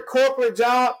corporate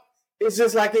job, it's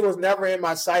just like it was never in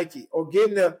my psyche. Or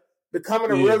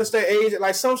becoming a real estate agent,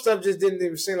 like some stuff just didn't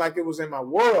even seem like it was in my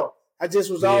world. I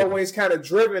just was always kind of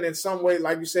driven in some way,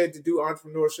 like you said, to do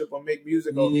entrepreneurship or make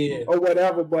music or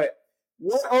whatever. But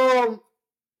what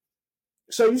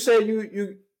so you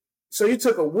said so you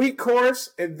took a week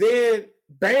course and then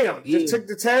bam, just took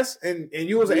the test and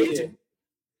you was an agent.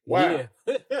 Wow.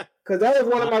 Because that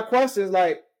was one of my questions,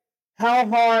 like, how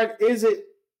hard is it?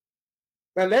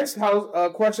 My next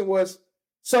question was,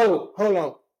 so hold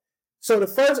on. So the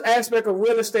first aspect of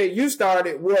real estate you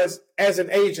started was as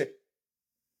an agent.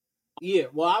 Yeah,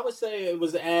 well, I would say it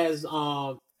was as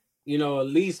you know, at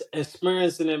least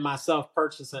experiencing it myself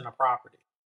purchasing a property.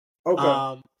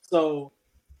 Okay. So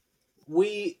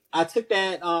I took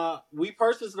that, we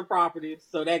purchased the property,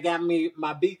 so that got me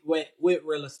my beak wet with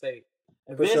real estate.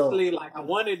 Eventually, like, I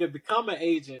wanted to become an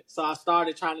agent, so I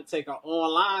started trying to take an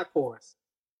online course.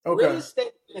 Okay. Real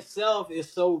estate itself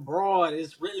is so broad,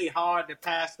 it's really hard to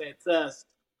pass that test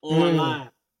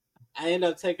online. I ended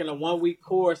up taking a 1 week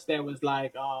course that was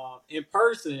like in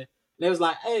person. And it was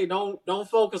like, hey, don't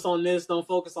focus on this, don't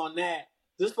focus on that.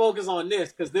 Just focus on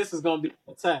this because this is gonna be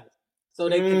the test. So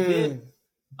they could get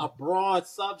a broad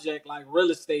subject like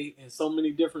real estate in so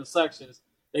many different sections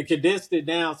they condensed it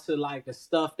down to like the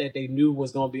stuff that they knew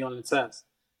was going to be on the test.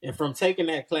 And from taking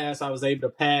that class, I was able to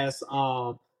pass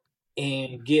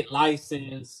and get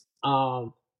licensed.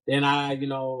 Then I,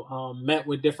 met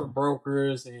with different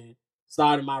brokers and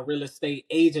started my real estate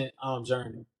agent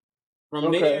journey. From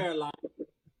Okay. there,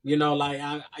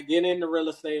 I get into real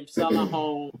estate, I'm selling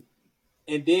homes,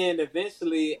 and then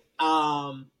eventually,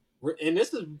 and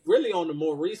this is really on the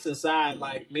more recent side,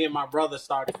 like me and my brother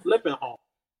started flipping homes.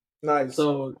 Nice.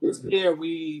 So this year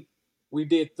we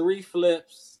did 3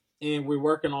 flips and we're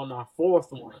working on our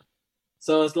 4th one.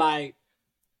 So it's like,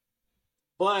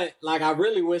 but like I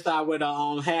really wish I would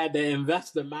have had the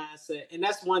investor mindset, and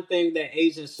that's one thing that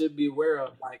agents should be aware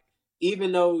of. Like,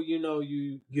 even though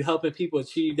you helping people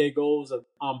achieve their goals of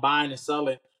buying and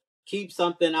selling, keep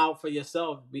something out for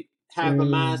yourself. Have a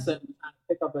mindset to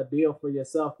pick up a deal for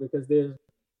yourself, because there's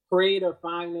creative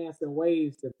financing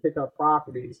ways to pick up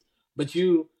properties, but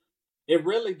it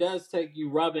really does take you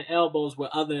rubbing elbows with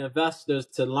other investors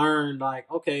to learn, like,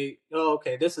 okay,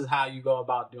 this is how you go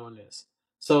about doing this.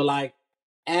 So like,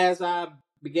 as I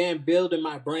began building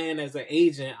my brand as an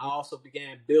agent, I also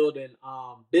began building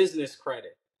business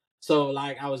credit. So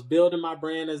like, I was building my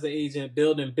brand as an agent,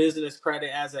 building business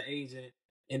credit as an agent,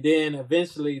 and then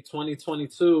eventually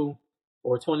 2022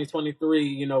 or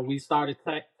 2023, we started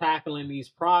tackling these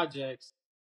projects,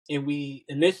 and we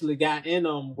initially got in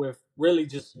them with really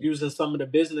just using some of the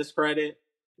business credit.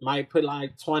 Might put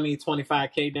like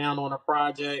 25K down on a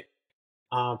project.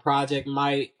 Project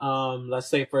might, let's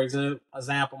say for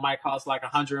example, might cost like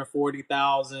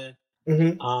 140,000.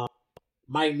 Mm-hmm.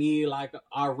 Might need like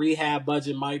our rehab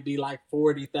budget might be like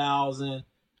 40,000.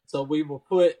 So we will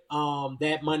put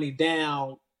that money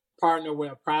down, partner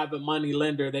with a private money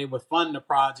lender. They would fund the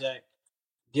project,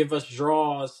 give us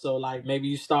draws. So like, maybe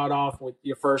you start off with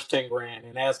your first 10 grand,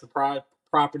 and as the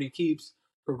property keeps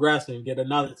progressing, get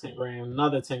another 10 grand,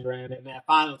 another 10 grand, and that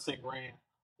final 10 grand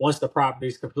once the property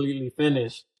is completely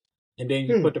finished. And then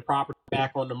you put the property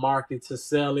back on the market to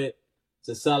sell it,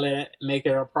 make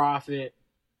it a profit.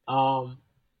 And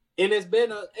it's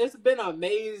been an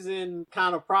amazing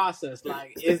kind of process.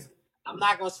 Like, I'm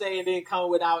not gonna say it didn't come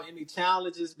without any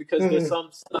challenges, because there's some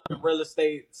stuff in real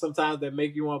estate sometimes that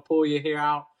make you want to pull your hair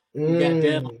out. You got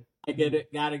deadlines,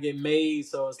 gotta get made.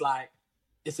 So it's like,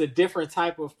 it's a different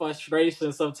type of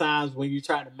frustration sometimes when you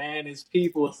try to manage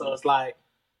people. So it's like,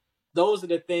 those are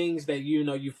the things that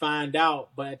you find out,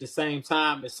 but at the same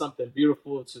time, it's something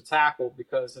beautiful to tackle,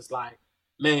 because it's like,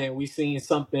 man, we seen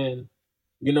something,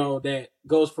 that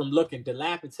goes from looking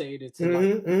dilapidated to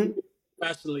like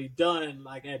professionally done,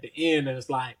 like at the end, and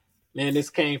it's like, man, this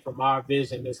came from our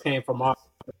vision, this came from our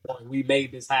point, we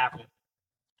made this happen.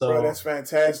 So, bro, that's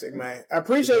fantastic, man. I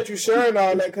appreciate you sharing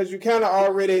all that, because you kind of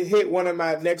already hit one of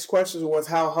my next questions, was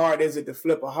how hard is it to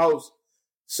flip a house?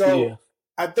 So yeah.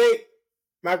 I think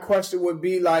my question would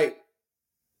be like,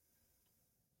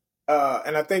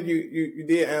 and I think you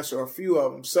did answer a few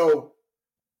of them. So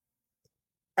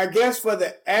I guess for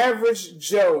the average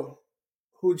Joe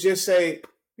who just say,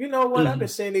 you know what, I've been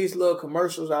seeing these little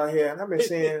commercials out here, and I've been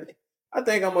saying, I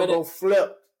think I'm going to go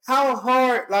flip. How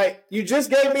hard, like, you just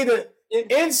gave me the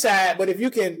inside, but if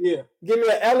you can give me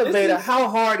an elevator, how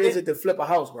hard is it to flip a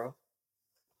house, bro?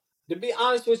 To be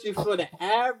honest with you, for the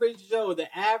average Joe,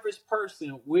 the average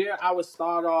person, where I would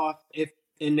start off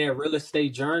in their real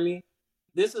estate journey,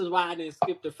 this is why I didn't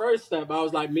skip the first step. I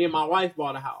was like, me and my wife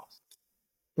bought a house.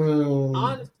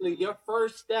 Honestly, your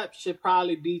first step should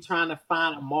probably be trying to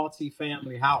find a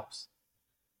multi-family house,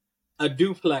 a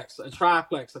duplex, a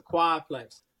triplex, a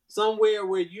quadplex, somewhere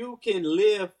where you can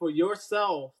live for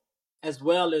yourself as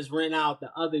well as rent out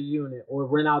the other unit, or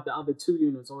rent out the other 2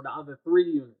 units, or the other 3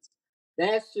 units.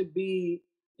 That should be,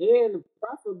 and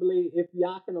preferably if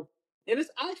y'all can, and it's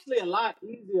actually a lot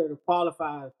easier to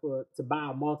qualify to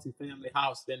buy a multi-family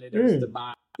house than it is to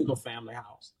buy a single-family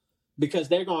house, because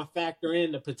they're going to factor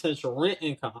in the potential rent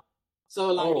income.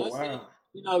 So like, let's say,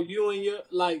 you and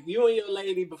your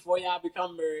lady, before y'all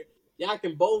become married, y'all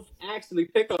can both actually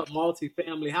pick up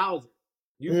multi-family housing.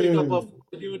 You pick up a 4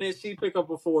 unit, she pick up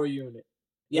a 4 unit.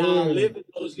 Y'all live in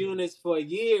those units for a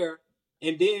year,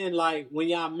 and then like, when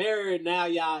y'all married, now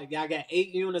y'all got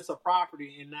 8 units of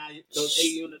property, and now those 8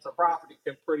 units of property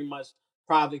can pretty much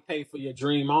probably pay for your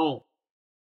dream home.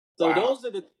 So those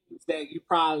are the things that you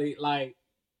probably like.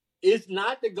 It's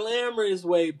not the glamorous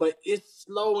way, but it's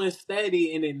slow and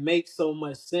steady, and it makes so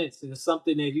much sense. It's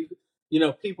something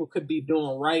that people could be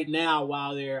doing right now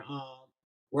while they're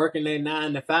working their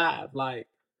 9 to 5. Like,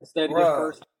 instead of your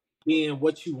first being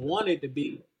what you want it to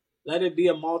be, let it be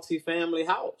a multi-family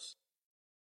house.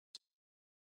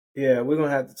 Yeah, we're gonna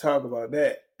have to talk about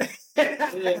that.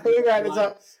 Yeah, We got to like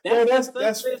talk. Man, that's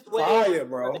simplest way. fire,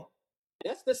 bro.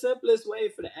 That's the simplest way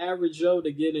for the average Joe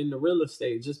to get into real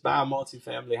estate. Just buy a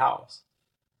multifamily house.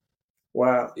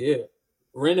 Wow. Yeah,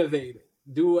 renovate it.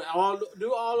 Do all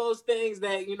those things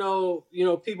that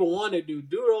people want to do.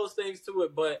 Do those things to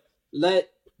it, but let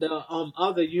the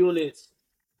other units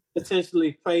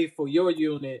potentially pay for your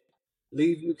unit,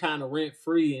 leave you kind of rent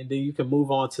free, and then you can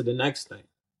move on to the next thing.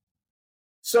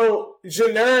 So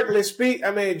generally speaking,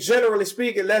 let me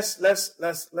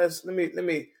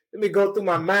go through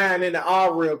my mind in the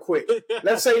R real quick.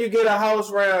 Let's say you get a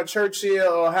house around Churchill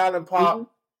or Highland Park,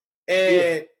 Mm-hmm.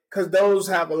 and because those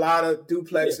have a lot of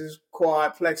duplexes,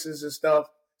 quadplexes, and stuff.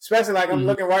 Especially like I'm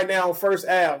looking right now on First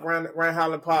Ave around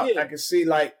Highland Park. Yeah. I can see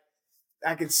like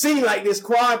this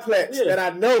quadplex that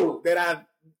I know that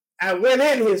I went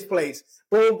in his place.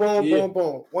 Boom, boom, boom,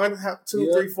 boom. 1,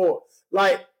 2, 3, 4.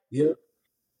 Like,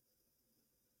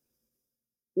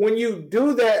 when you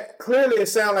do that, clearly it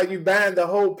sounds like you buying the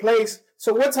whole place.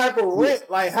 So what type of rent?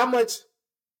 Like how much?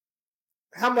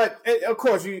 Of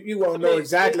course, you won't know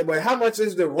exactly, but how much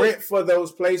is the rent for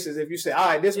those places? If you say, all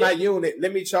right, this is my unit,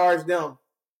 let me charge them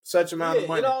such amount of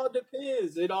money. It all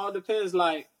depends. It all depends.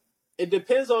 Like, it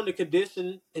depends on the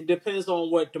condition. It depends on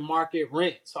what the market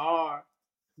rents are.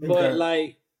 But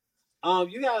like,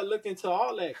 you gotta look into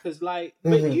all that because, like,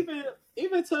 but even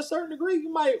to a certain degree, you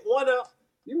might wanna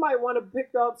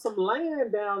pick up some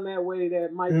land down that way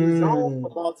that might be zoned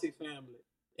for multifamily,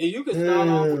 and you can start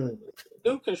off with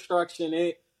new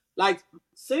construction. Like,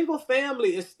 single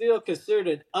family is still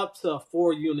considered up to a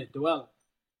 4-unit dwelling.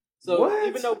 So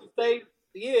even though we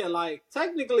say, like,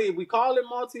 technically we call it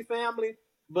multifamily,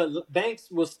 but banks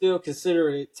will still consider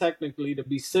it technically to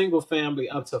be single family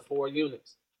up to 4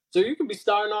 units. So you can be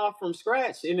starting off from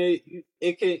scratch, and you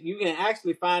can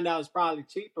actually find out it's probably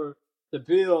cheaper to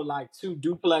build like 2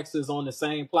 duplexes on the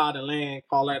same plot of land,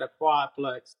 call that a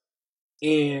quadplex,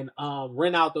 and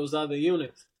rent out those other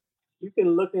units. You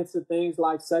can look into things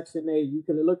like Section 8. You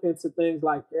can look into things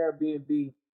like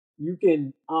Airbnb. You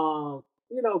can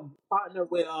partner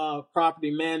with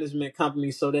property management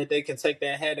companies so that they can take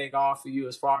that headache off of you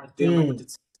as far as dealing with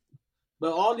it.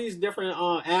 But all these different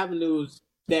avenues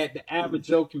that the average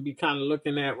Joe can be kind of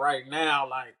looking at right now,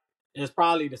 like, it's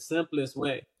probably the simplest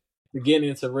way to get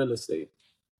into real estate.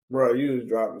 Bro, you was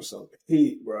dropping some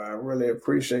heat, bro. I really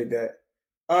appreciate that.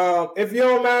 If you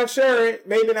don't mind sharing,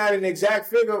 maybe not an exact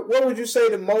figure, what would you say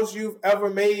the most you've ever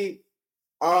made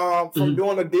from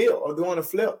doing a deal or doing a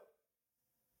flip?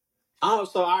 Oh,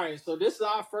 so all right. So this is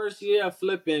our first year of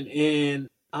flipping, and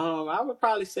I would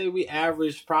probably say we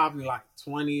averaged probably like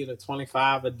 20 to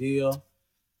 25 a deal.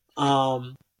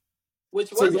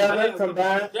 Which wasn't bad.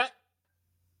 Combined?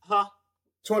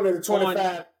 20 to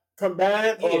 25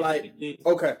 combined or like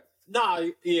okay.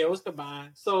 No, it was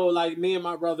combined. So like me and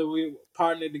my brother, we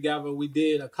partnered together. We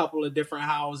did a couple of different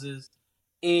houses,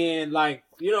 and like,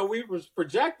 we was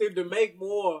projected to make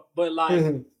more, but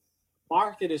like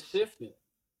market is shifting.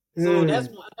 So that's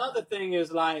another thing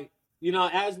is like,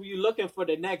 as we looking for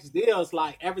the next deal, it's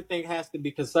like everything has to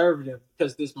be conservative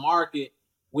because this market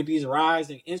with these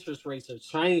rising interest rates are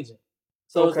changing.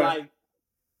 So it's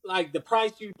like the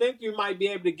price you think you might be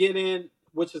able to get in,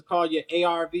 which is called your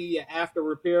ARV, your after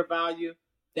repair value,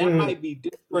 that might be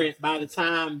different by the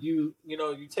time you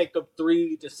take up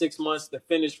 3 to 6 months to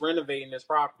finish renovating this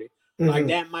property. Like,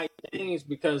 that might change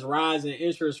because rising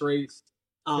interest rates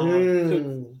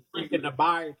could bring the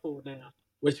buyer pool down,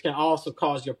 which can also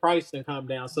cause your price to come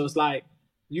down. So it's like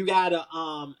you gotta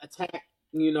attack.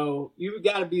 You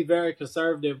gotta be very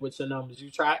conservative with your numbers.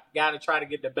 You gotta try to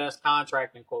get the best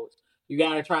contracting quotes. You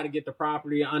gotta try to get the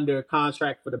property under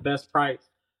contract for the best price.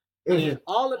 And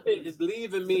all of it is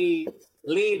leaving me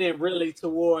leaning really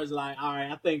towards like, all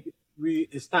right, I think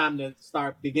it's time to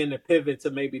begin to pivot to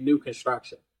maybe new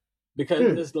construction.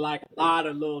 Because there's like a lot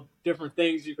of little different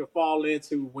things you can fall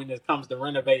into when it comes to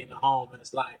renovating a home. And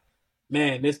it's like,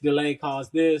 man, this delay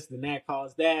caused this, then that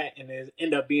caused that, and it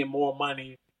end up being more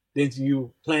money than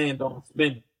you planned on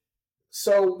spending.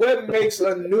 So what makes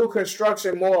a new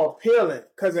construction more appealing?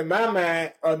 Because in my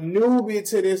mind, a newbie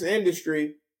to this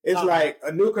industry, it's like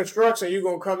a new construction, you're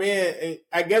going to come in and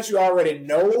I guess you already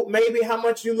know maybe how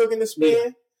much you're looking to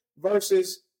spend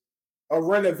versus a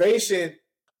renovation.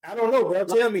 I don't know, bro.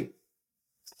 Tell me.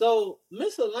 So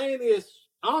miscellaneous,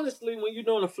 honestly, when you're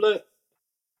doing a flip,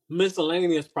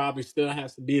 miscellaneous probably still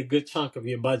has to be a good chunk of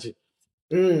your budget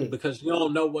because you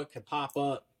don't know what could pop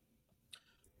up.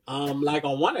 Like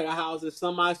on one of the houses,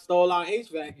 somebody stole our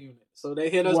HVAC unit, so they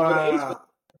hit us with an HVAC.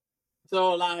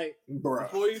 So like,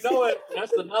 before you know it,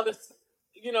 that's another,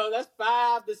 that's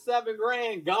 $5 to $7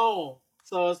 grand gone.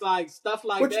 So it's like stuff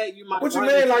like that. You might. What you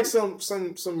mean, like some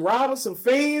robbers, some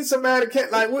fiends, somebody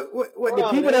can't like what the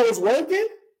people that was working?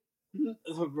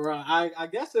 Bro, I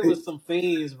guess it was some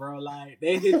fiends, bro. Like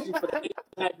they hit you for the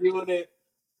HVAC unit.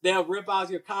 They'll rip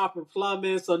out your copper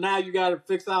plumbing, so now you got to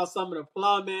fix out some of the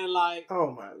plumbing. Like,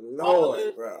 oh my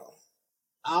Lord, bro.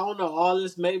 I don't know. All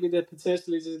this maybe to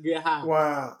potentially just get high.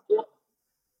 Wow.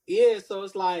 Yeah, so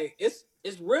it's like it's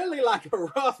really like a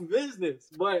rough business,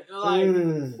 but like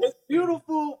it's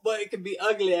beautiful, but it can be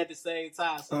ugly at the same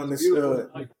time. So understood.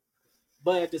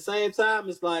 But at the same time,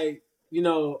 it's like, you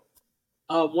know,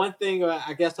 one thing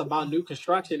I guess about new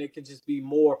construction, it can just be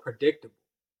more predictable.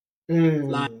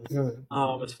 Like,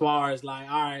 as far as like,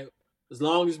 all right, as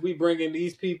long as we bring in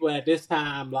these people at this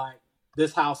time, like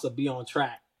this house will be on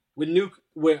track. With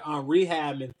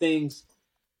rehab and things,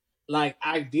 like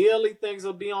ideally things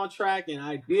will be on track, and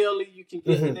ideally you can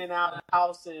get in and out of the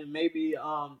house in maybe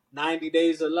 90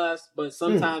 days or less. But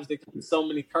sometimes there can be so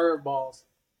many curveballs,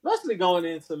 especially going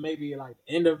into maybe like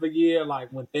end of the year, like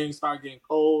when things start getting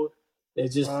cold, they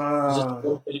just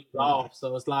off.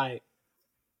 So it's like,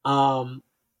 and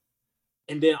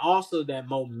then also that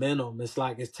momentum. It's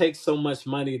like it takes so much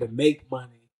money to make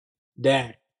money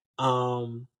that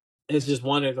it's just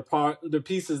one of the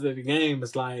pieces of the game.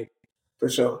 It's like, for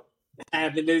sure,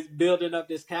 having this, building up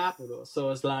this capital. So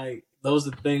it's like those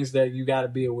are the things that you got to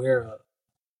be aware of.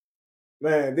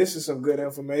 Man, this is some good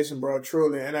information, bro,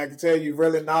 truly. And I can tell you're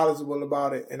really knowledgeable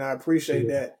about it, and I appreciate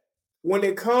that. When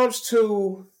it comes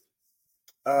to,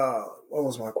 what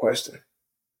was my question?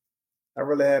 I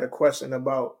really had a question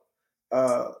about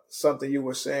something you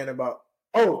were saying about,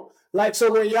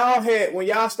 so when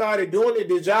y'all started doing it,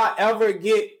 did y'all ever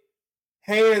get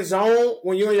hands-on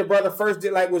when you and your brother first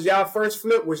did, like, was y'all first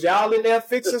flip? Was y'all in there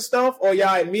fixing stuff, or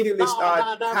y'all immediately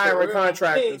started hiring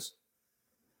contractors?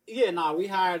 We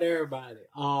hired everybody.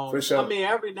 For sure. I mean,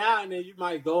 every now and then you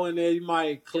might go in there, you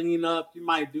might clean up, you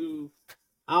might do,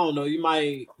 I don't know, you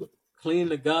might clean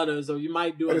the gutters, or you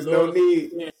might do There's no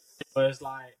need. Yeah, but it's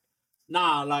like,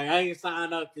 nah, like I ain't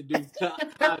signed up to do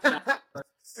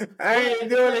I ain't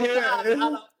doing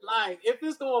it. Like, if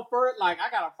it's going first, like I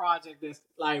got a project that's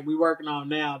like we working on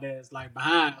now that's like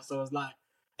behind, so it's like,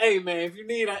 hey man, if you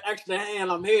need an extra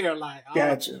hand, I'm here. Like,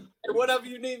 gotcha. Whatever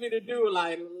you need me to do,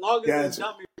 like as long as it's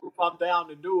dummy proof, I'm down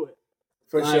to do it.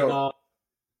 For sure. I'll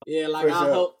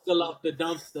help fill up the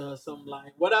dumpster or something,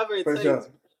 like whatever it takes. Sure.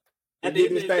 And get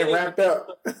this thing wrapped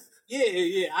up. I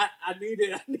need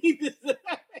it. I need this.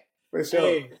 For sure.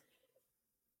 Hey.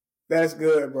 That's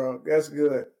good, bro. That's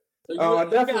good. So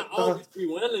you gotta always be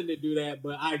willing to do that,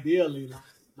 but ideally, like,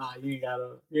 nah, you ain't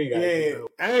gotta. Yeah,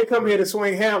 I ain't come here to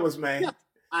swing hammers, man. Yeah,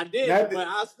 I did, but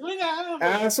I swing a hammer.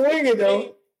 I swing it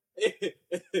though.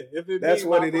 That's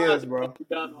what it is, bro.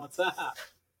 Done on time.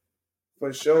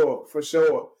 For sure.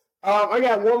 I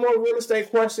got one more real estate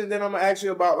question, then I'm gonna ask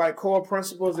you about like core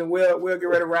principles, and we'll get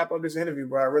ready to wrap up this interview,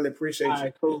 bro. I really appreciate you. All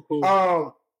right,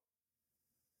 cool.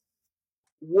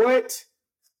 What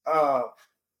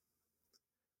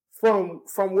from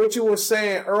what you were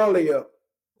saying earlier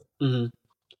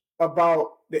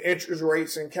about the interest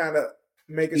rates and kind of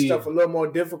making stuff a little more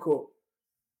difficult,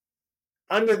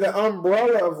 under the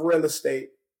umbrella of real estate,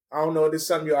 I don't know if this is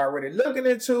something you're already looking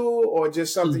into or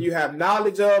just something you have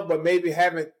knowledge of but maybe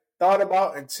haven't thought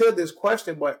about until this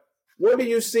question, but what do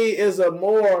you see is a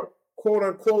more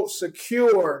quote-unquote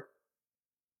secure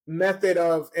method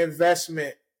of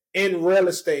investment in real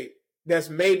estate that's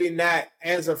maybe not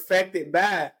as affected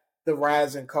by the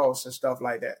rising costs and stuff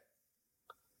like that?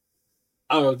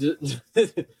 Oh,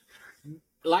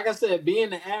 like I said, being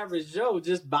the average Joe,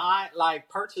 just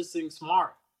purchasing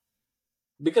smart.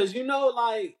 Because,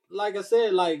 like I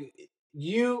said, like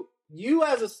you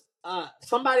as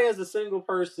somebody as a single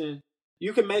person,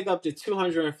 you can make up to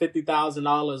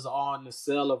 $250,000 on the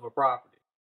sale of a property.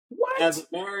 What? As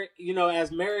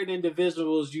married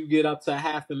individuals, you get up to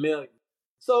 $500,000.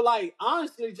 So, like,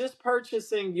 honestly, just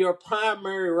purchasing your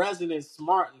primary residence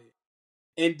smartly.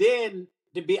 And then,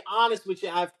 to be honest with you,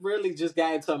 I've really just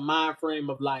got into a mind frame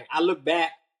of, like, I look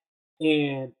back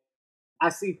and I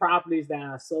see properties that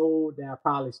I sold that I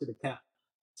probably should have kept.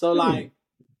 So, like,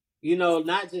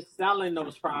 not just selling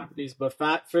those properties, but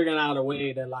figuring out a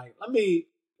way to, like, let me,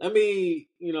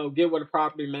 get with a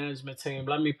property management team.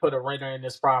 Let me put a renter in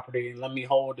this property and let me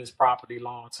hold this property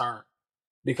long term.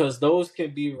 Because those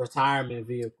can be retirement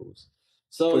vehicles.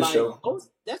 So,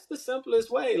 that's the simplest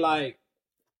way. Like,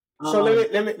 so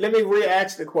let me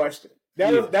re-ask the question.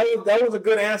 That was a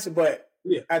good answer, but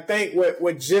I think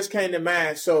what just came to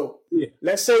mind. So,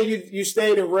 let's say you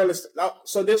stayed in real estate.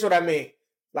 So this is what I mean,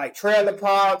 like trailer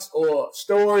parks or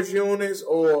storage units,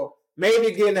 or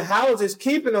maybe getting the houses,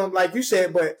 keeping them, like you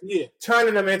said, but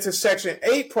turning them into Section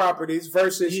 8 properties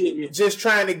versus just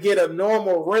trying to get a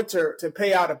normal renter to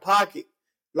pay out of pocket.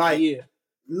 Like,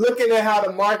 looking at how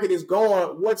the market is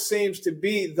going, what seems to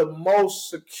be the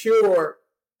most secure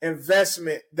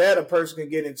investment that a person can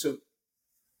get into?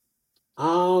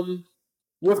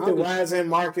 With the rising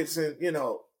markets and, you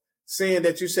know, seeing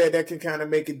that you said that can kind of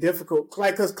make it difficult.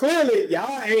 Like, because clearly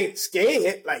y'all ain't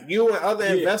scared, like you and other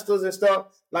investors and stuff.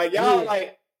 Like, y'all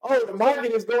like, oh, the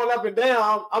market is going up and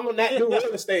down. I'm going to do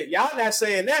real estate. Y'all not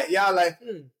saying that. Y'all like,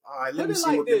 all right, let me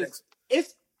see what the next.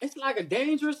 It's like a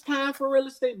dangerous time for real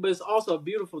estate, but it's also a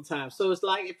beautiful time. So it's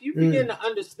like, if you begin to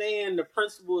understand the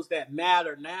principles that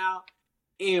matter now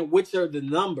and which are the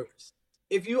numbers,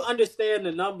 if you understand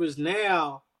the numbers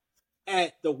now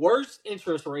at the worst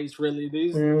interest rates, really,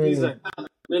 these are kind of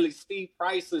really steep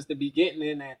prices to be getting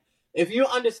in at. If you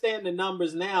understand the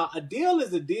numbers now, a deal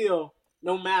is a deal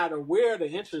no matter where the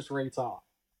interest rates are.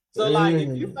 So like,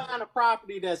 if you find a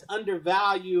property that's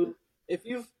undervalued, if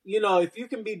you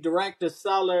can be direct to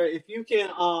seller, if you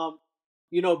can,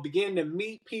 begin to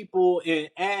meet people and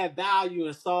add value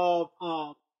and solve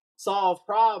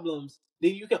problems,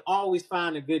 then you can always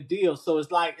find a good deal. So it's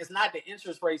like, it's not the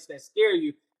interest rates that scare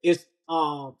you, it's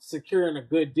securing a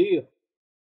good deal.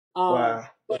 But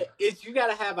you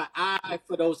got to have an eye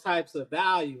for those types of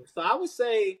values. So I would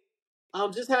say,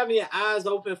 just having your eyes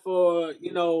open for,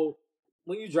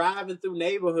 when you're driving through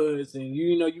neighborhoods and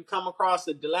you come across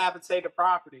a dilapidated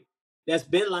property that's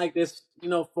been like this,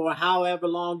 for however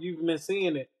long you've been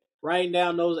seeing it, writing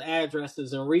down those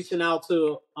addresses and reaching out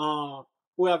to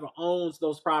whoever owns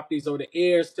those properties or the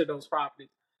heirs to those properties.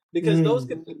 Because those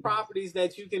can be properties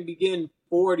that you can be getting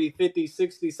 40, 50,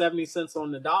 60, 70 cents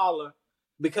on the dollar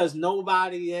because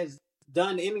nobody has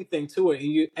done anything to it.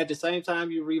 And you, at the same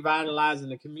time, you're revitalizing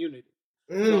the community.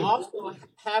 So also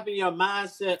having your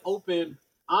mindset open,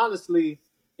 honestly,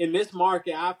 in this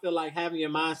market, I feel like having your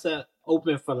mindset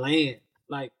open for land,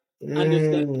 like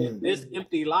understanding this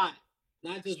empty lot,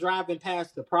 not just driving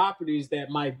past the properties that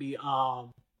might be,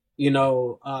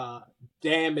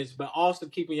 damaged, but also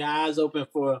keeping your eyes open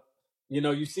for,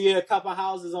 you see a couple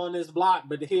houses on this block,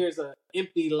 but here's an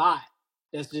empty lot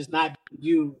that's just not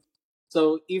used.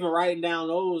 So even writing down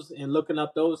those and looking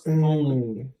up those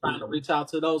owners, trying to reach out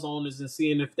to those owners and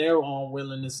seeing if they're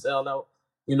willing to sell out,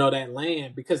 that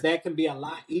land, because that can be a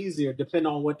lot easier depending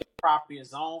on what the property is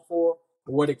zoned for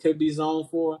or what it could be zoned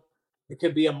for. It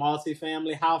could be a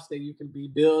multi-family house that you can be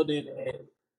building, and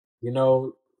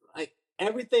like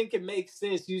everything can make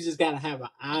sense. You just gotta have an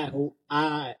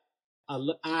eye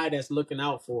that's looking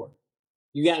out for it.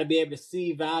 You got to be able to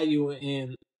see value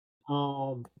in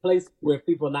places where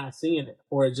people are not seeing it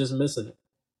or just missing it.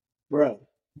 Bro,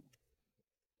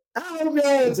 I hope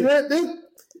y'all.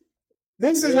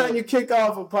 This is how you kick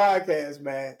off a podcast,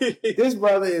 man. This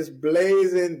brother is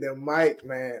blazing the mic,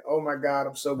 man. Oh my God,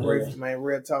 I'm so grateful, man.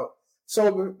 Real talk.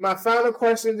 So my final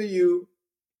question to you,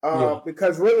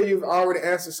 because really you've already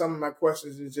answered some of my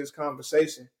questions in just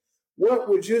conversation. What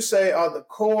would you say are the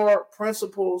core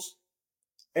principles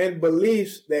and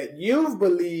beliefs that you've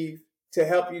believed to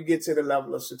help you get to the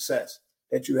level of success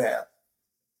that you have?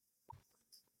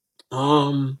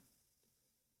 I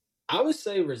would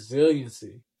say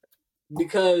resiliency,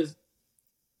 because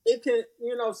it can,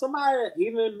 somebody,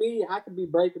 even me, I could be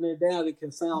breaking it down. It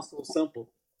can sound so simple,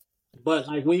 but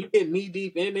like when you get knee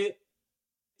deep in it,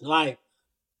 like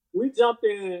we jumped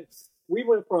in, we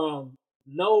went from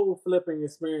no flipping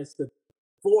experience to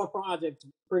 4 projects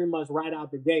pretty much right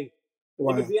out the gate.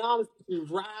 Wow. And to be honest with you,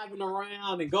 driving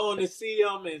around and going to see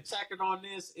them and checking on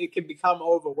this, it can become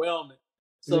overwhelming.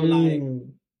 So like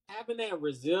having that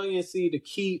resiliency to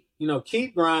keep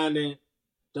grinding,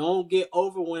 don't get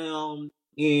overwhelmed,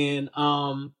 and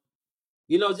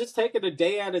just take it a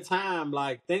day at a time.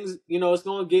 Like things, it's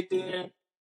gonna get there.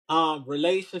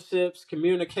 Relationships,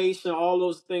 communication, all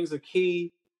those things are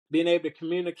key. Being able to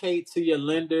communicate to your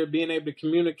lender, being able to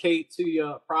communicate to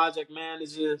your project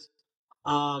managers,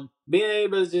 being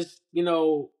able to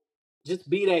just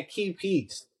be that key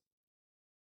piece.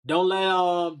 Don't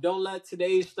let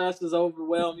today's stresses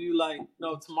overwhelm you. Like,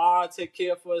 tomorrow take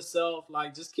care for itself.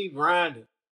 Like, just keep grinding.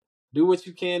 Do what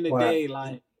you can today.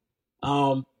 Wow.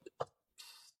 Like,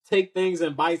 take things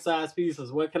in bite-sized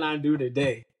pieces. What can I do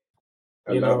today?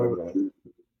 I love it, man.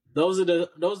 Those are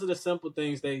the simple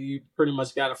things that you pretty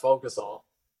much got to focus on.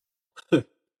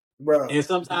 Bro. And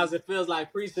sometimes it feels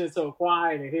like preaching so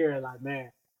quiet in here, like,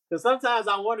 man. Because sometimes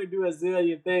I want to do a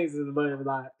zillion things, but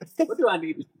like, what do I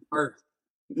need to do first?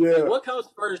 Yeah. Like, what comes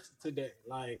first today?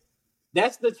 Like,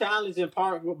 that's the challenging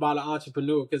part about an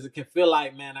entrepreneur, because it can feel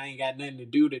like, man, I ain't got nothing to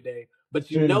do today. but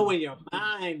you know in your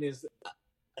mind is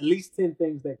at least 10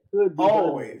 things that could be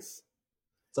always. done.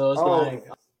 So it's Always.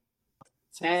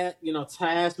 like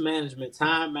task management,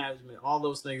 time management, all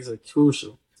those things are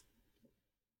crucial.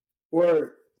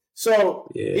 Word. So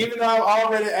even though I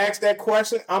already asked that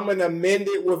question, I'm gonna amend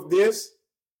it with this.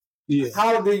 Yeah.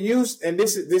 How do you? And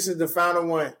this is the final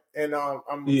one, and I'm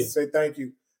gonna say thank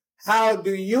you. How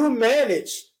do you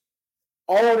manage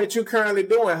all that you're currently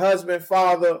doing? Husband,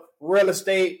 father, real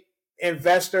estate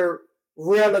investor,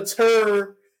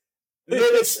 realtor,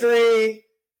 ministry,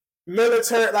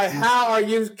 military. Like, how are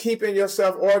you keeping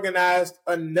yourself organized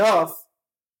enough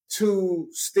to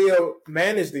still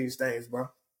manage these things, bro?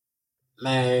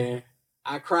 Man,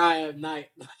 I cry at night.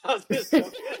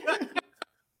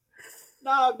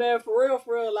 Nah, man, for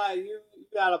real, like you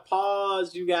gotta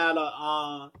pause. You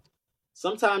gotta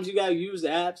sometimes you gotta use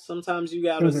apps. Sometimes you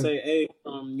gotta say, hey,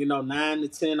 from 9 to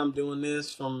 10, I'm doing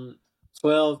this. From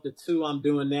 12 to 2, I'm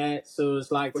doing that. So it's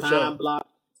like time block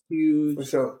huge. For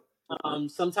sure.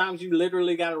 Sometimes you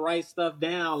literally gotta write stuff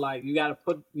down. Like you gotta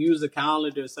use a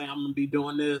calendar, say I'm gonna be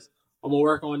doing this. I'm gonna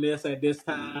work on this at this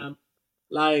time.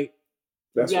 Like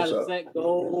you gotta set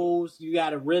goals. You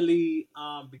gotta really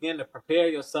begin to prepare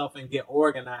yourself and get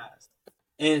organized.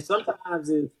 And sometimes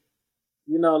it's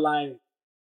like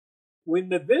when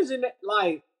the vision,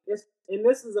 like it's, and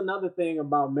this is another thing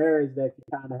about marriage that can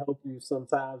kind of help you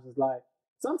sometimes. Is like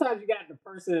sometimes you got the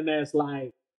person that's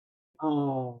like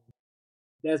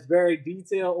that's very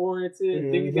detail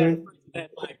oriented. Then you got the person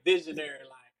that's like visionary,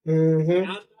 like I'm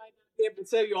not able to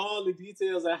tell you all the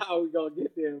details of how we're gonna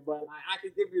get there, but like I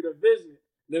can give you the vision.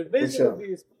 The vision will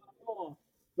be spot on,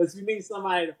 but you need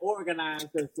somebody to organize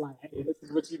that's like, hey, this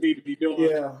is what you need to be doing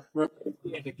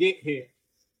to get here.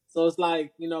 So it's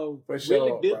like, really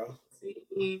build a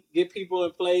team, get people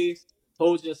in place,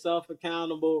 hold yourself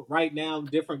accountable, write down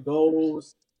different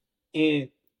goals, and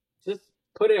just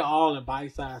put it all in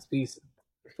bite-sized pieces.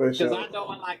 Because I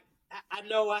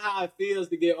know how it feels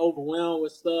to get overwhelmed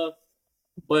with stuff,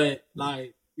 but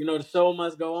like, the show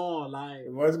must go on. Like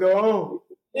it must go on.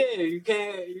 Yeah, you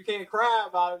can't cry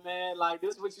about it, man. Like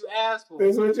this is what you asked for.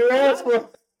 This is what you asked for.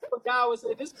 God would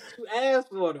say, this is what you asked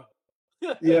for, though.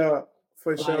 Yeah,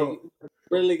 for sure.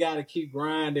 Really got to keep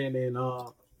grinding and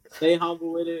stay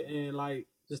humble with it, and like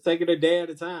just take it a day at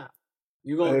a time.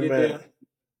 You're gonna get there.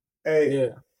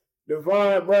 Hey,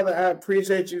 Devon, brother, I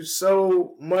appreciate you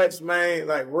so much, man.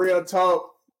 Like real talk.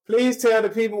 Please tell the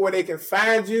people where they can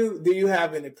find you. Do you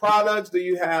have any products? Do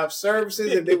you have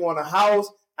services? If they want a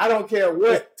house, I don't care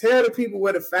what. Tell the people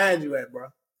where to find you at, bro.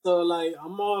 So, like,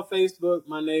 I'm on Facebook.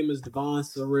 My name is Devon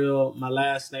Cyrille. My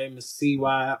last name is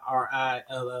Cyrille.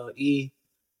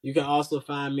 You can also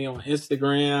find me on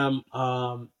Instagram.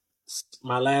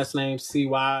 My last name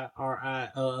Cyrille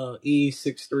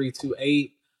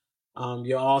 6328.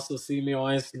 You'll also see me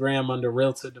on Instagram under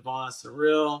Realtor Devon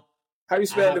Cyrille. How you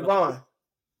spell Devon?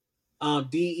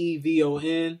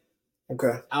 Devon.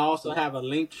 Okay. I also have a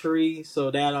link tree,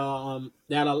 so that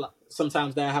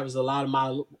sometimes that has a lot of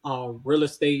my real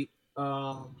estate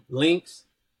links,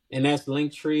 and that's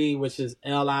Linktree, which is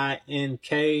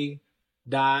linktr.ee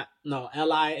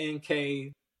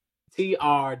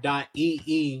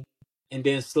and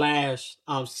then slash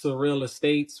Cyrille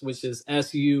Estates, which is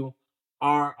SURREALESTATES.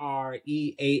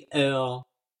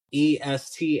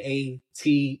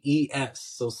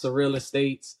 So Cyrille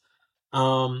Estates.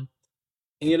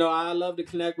 I love to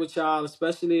connect with y'all,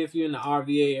 especially if you're in the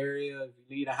RVA area. If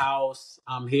you need a house,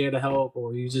 I'm here to help,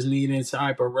 or you just need any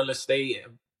type of real estate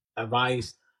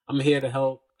advice, I'm here to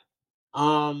help.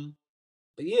 But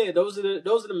yeah, those are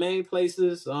the main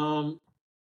places.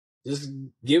 Just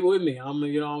get with me.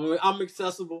 I'm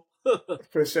accessible.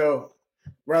 For sure,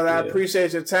 brother. I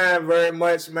appreciate your time very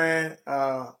much, man.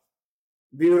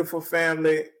 Beautiful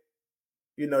family.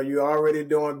 You're already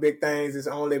doing big things. There's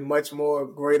only much more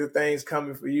greater things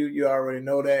coming for you. You already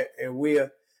know that. And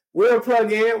we'll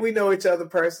plug in. We know each other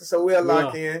personally, so we'll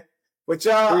lock in. But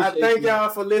y'all, I thank y'all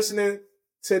for listening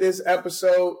to this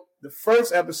episode, the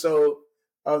first episode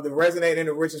of the Resonate in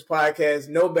the Riches podcast.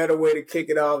 No better way to kick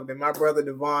it off than my brother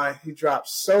Devon. He dropped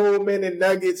so many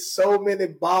nuggets, so many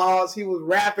bars. He was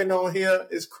rapping on here.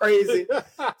 It's crazy.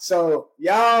 So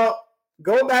y'all,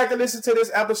 go back and listen to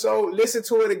this episode. Listen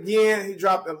to it again. He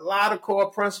dropped a lot of core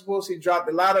principles. He dropped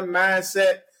a lot of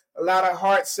mindset, a lot of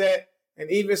heart set, and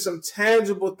even some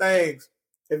tangible things.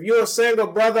 If you're a single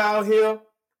brother out here,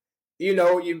 you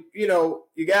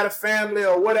got a family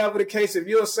or whatever the case. If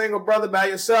you're a single brother by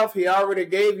yourself, he already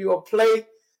gave you a play.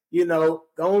 Go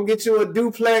and get you a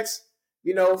duplex.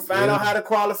 Find out how to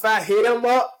qualify. Hit him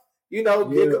up.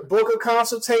 Book a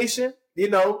consultation.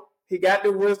 He got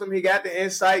the wisdom. He got the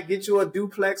insight. Get you a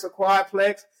duplex, a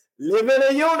quadplex. Live in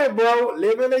a unit, bro.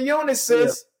 Live in a unit,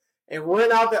 sis. Yeah. And run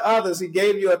out the others. He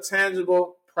gave you a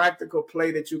tangible, practical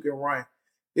play that you can run.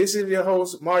 This is your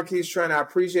host, Marquise Trent. I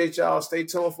appreciate y'all. Stay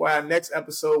tuned for our next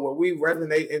episode where we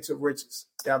resonate into riches.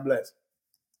 God bless.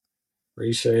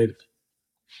 Appreciate it.